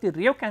case of the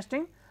Rio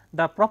casting,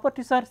 the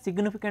properties are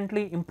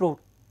significantly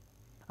improved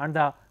and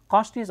the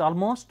cost is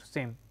almost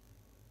same.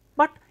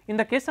 But in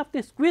the case of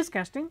the squeeze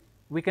casting,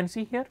 we can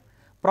see here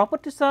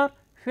properties are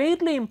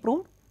fairly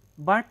improved,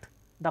 but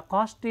the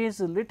cost is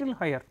little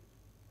higher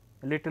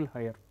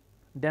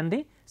than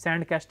the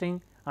sand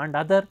casting and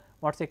other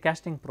what say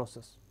casting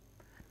process.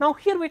 Now,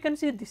 here we can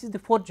see this is the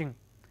forging.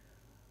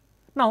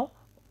 Now,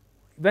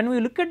 when we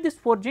look at this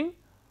forging,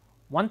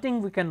 one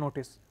thing we can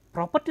notice,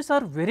 properties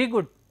are very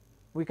good.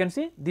 We can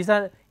see these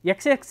are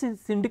x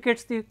axis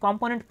indicates the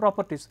component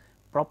properties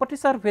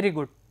are very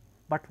good,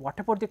 but what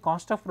about the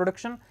cost of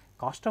production?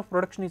 Cost of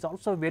production is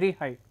also very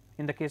high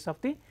in the case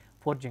of the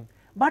forging,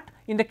 but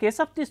in the case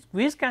of the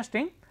squeeze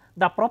casting,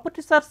 the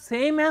properties are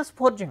same as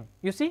forging.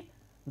 You see,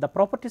 the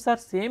properties are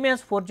same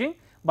as forging,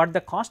 but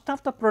the cost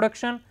of the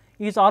production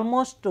is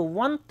almost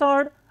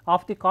 1/3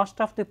 of the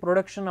cost of the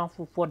production of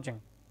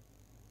forging.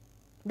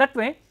 That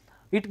way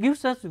it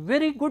gives us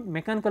very good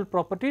mechanical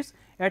properties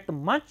at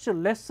much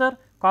lesser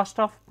cost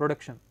of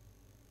production.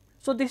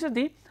 So, this is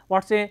the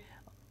what say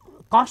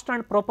cost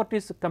and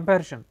properties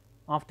comparison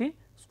of the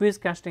squeeze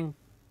casting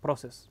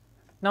process.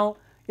 Now,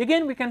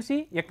 again we can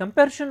see a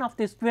comparison of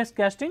the squeeze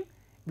casting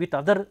with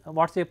other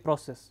what say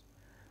process.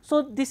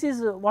 So, this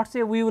is what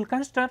say we will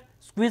consider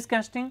squeeze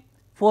casting,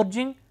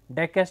 forging,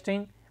 die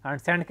casting and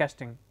sand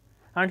casting,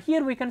 and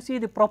here we can see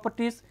the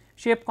properties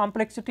shape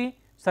complexity,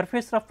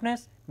 surface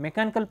roughness,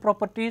 mechanical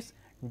properties,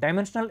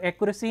 dimensional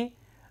accuracy,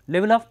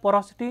 level of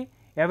porosity,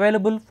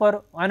 available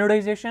for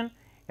anodization,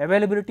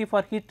 availability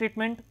for heat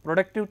treatment,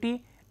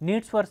 productivity,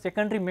 needs for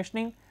secondary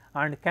machining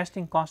and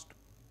casting cost.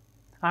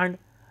 And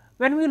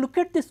when we look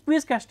at the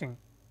squeeze casting,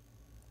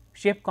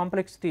 shape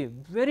complexity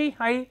very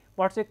high,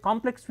 what say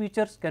complex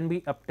features can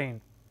be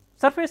obtained,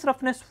 surface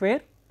roughness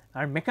fair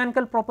and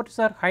mechanical properties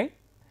are high,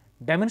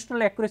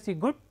 dimensional accuracy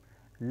good,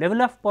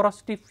 level of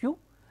porosity few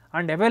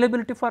and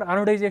availability for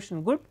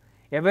anodization good,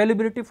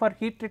 availability for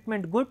heat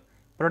treatment good,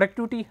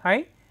 productivity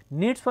high,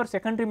 needs for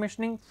secondary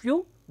machining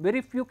few,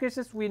 very few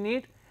cases we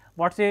need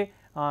what say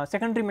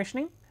secondary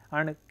machining,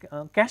 and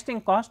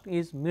casting cost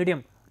is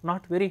medium,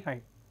 not very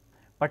high.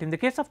 But in the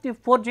case of the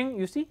forging,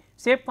 you see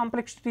shape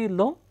complexity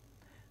low,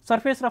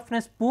 surface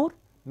roughness poor,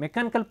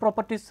 mechanical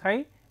properties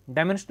high,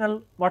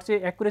 dimensional what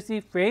say accuracy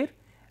fair,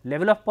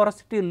 level of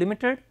porosity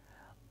limited,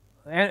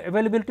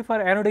 availability for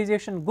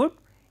anodization good,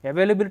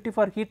 availability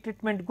for heat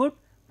treatment good,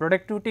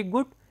 productivity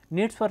good,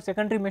 needs for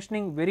secondary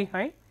machining very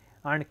high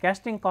and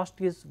casting cost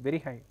is very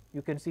high,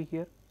 you can see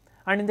here.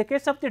 And in the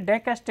case of the die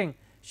casting,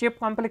 shape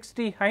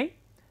complexity high,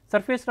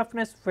 surface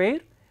roughness fair,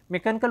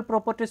 mechanical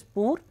properties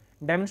poor,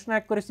 dimensional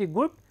accuracy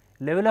good,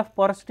 level of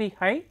porosity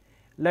high,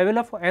 level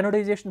of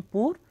anodization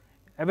poor,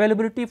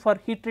 availability for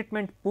heat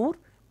treatment poor,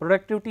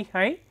 productivity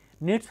high,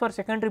 needs for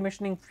secondary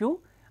machining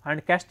few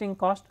and casting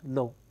cost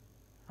low.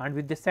 And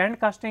with the sand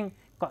casting,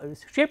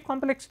 shape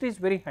complexity is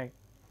very high,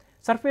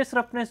 surface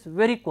roughness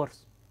very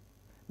coarse,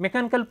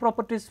 mechanical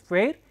properties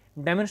fair,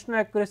 dimensional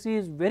accuracy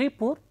is very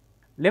poor,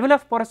 level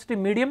of porosity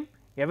medium,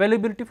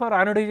 availability for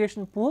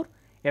anodization poor,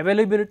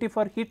 availability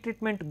for heat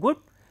treatment good,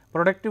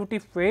 productivity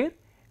fair,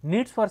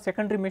 needs for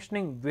secondary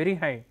machining very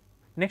high.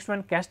 Next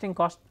one, casting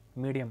cost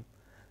medium.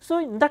 So,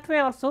 in that way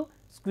also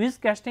squeeze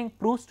casting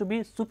proves to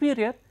be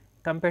superior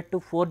compared to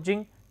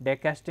forging, die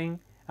casting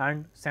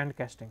and sand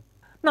casting.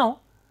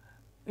 Now,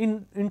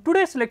 in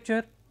today's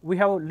lecture we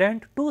have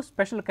learnt two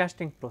special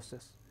casting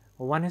process.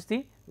 One is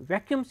the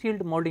vacuum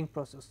sealed molding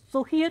process.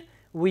 So, here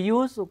we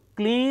use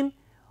clean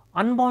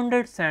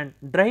unbounded sand,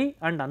 dry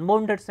and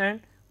unbounded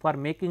sand for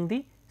making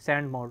the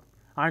sand mold,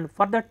 and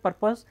for that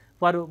purpose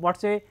for what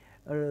say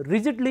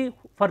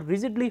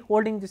rigidly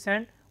holding the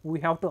sand we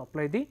have to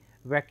apply the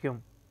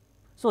vacuum.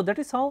 So, that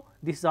is how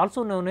this is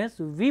also known as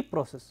V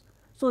process.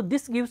 So,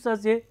 this gives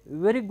us a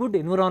very good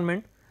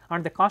environment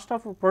and the cost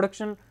of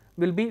production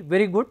will be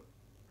very good,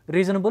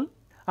 reasonable,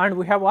 and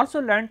we have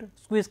also learnt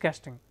squeeze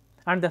casting.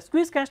 And the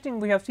squeeze casting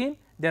we have seen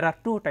there are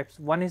two types,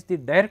 one is the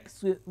direct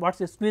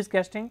squeeze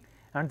casting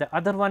and the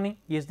other one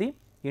is the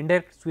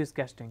indirect squeeze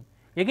casting.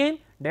 Again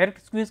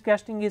direct squeeze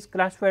casting is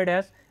classified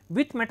as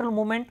with metal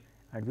movement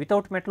and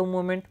without metal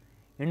movement.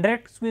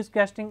 Indirect squeeze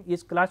casting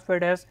is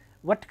classified as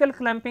vertical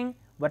clamping,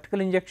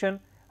 vertical injection,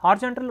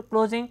 horizontal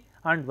closing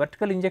and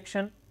vertical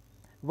injection,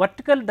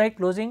 vertical die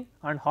closing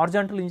and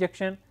horizontal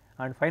injection,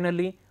 and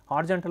finally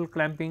horizontal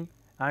clamping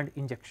and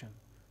injection.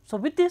 So,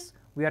 with this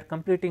we are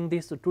completing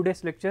this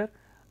today's lecture,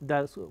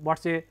 the what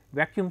say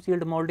vacuum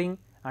sealed molding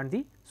and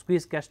the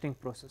squeeze casting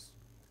process.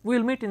 We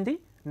will meet in the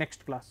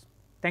next class.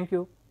 Thank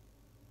you.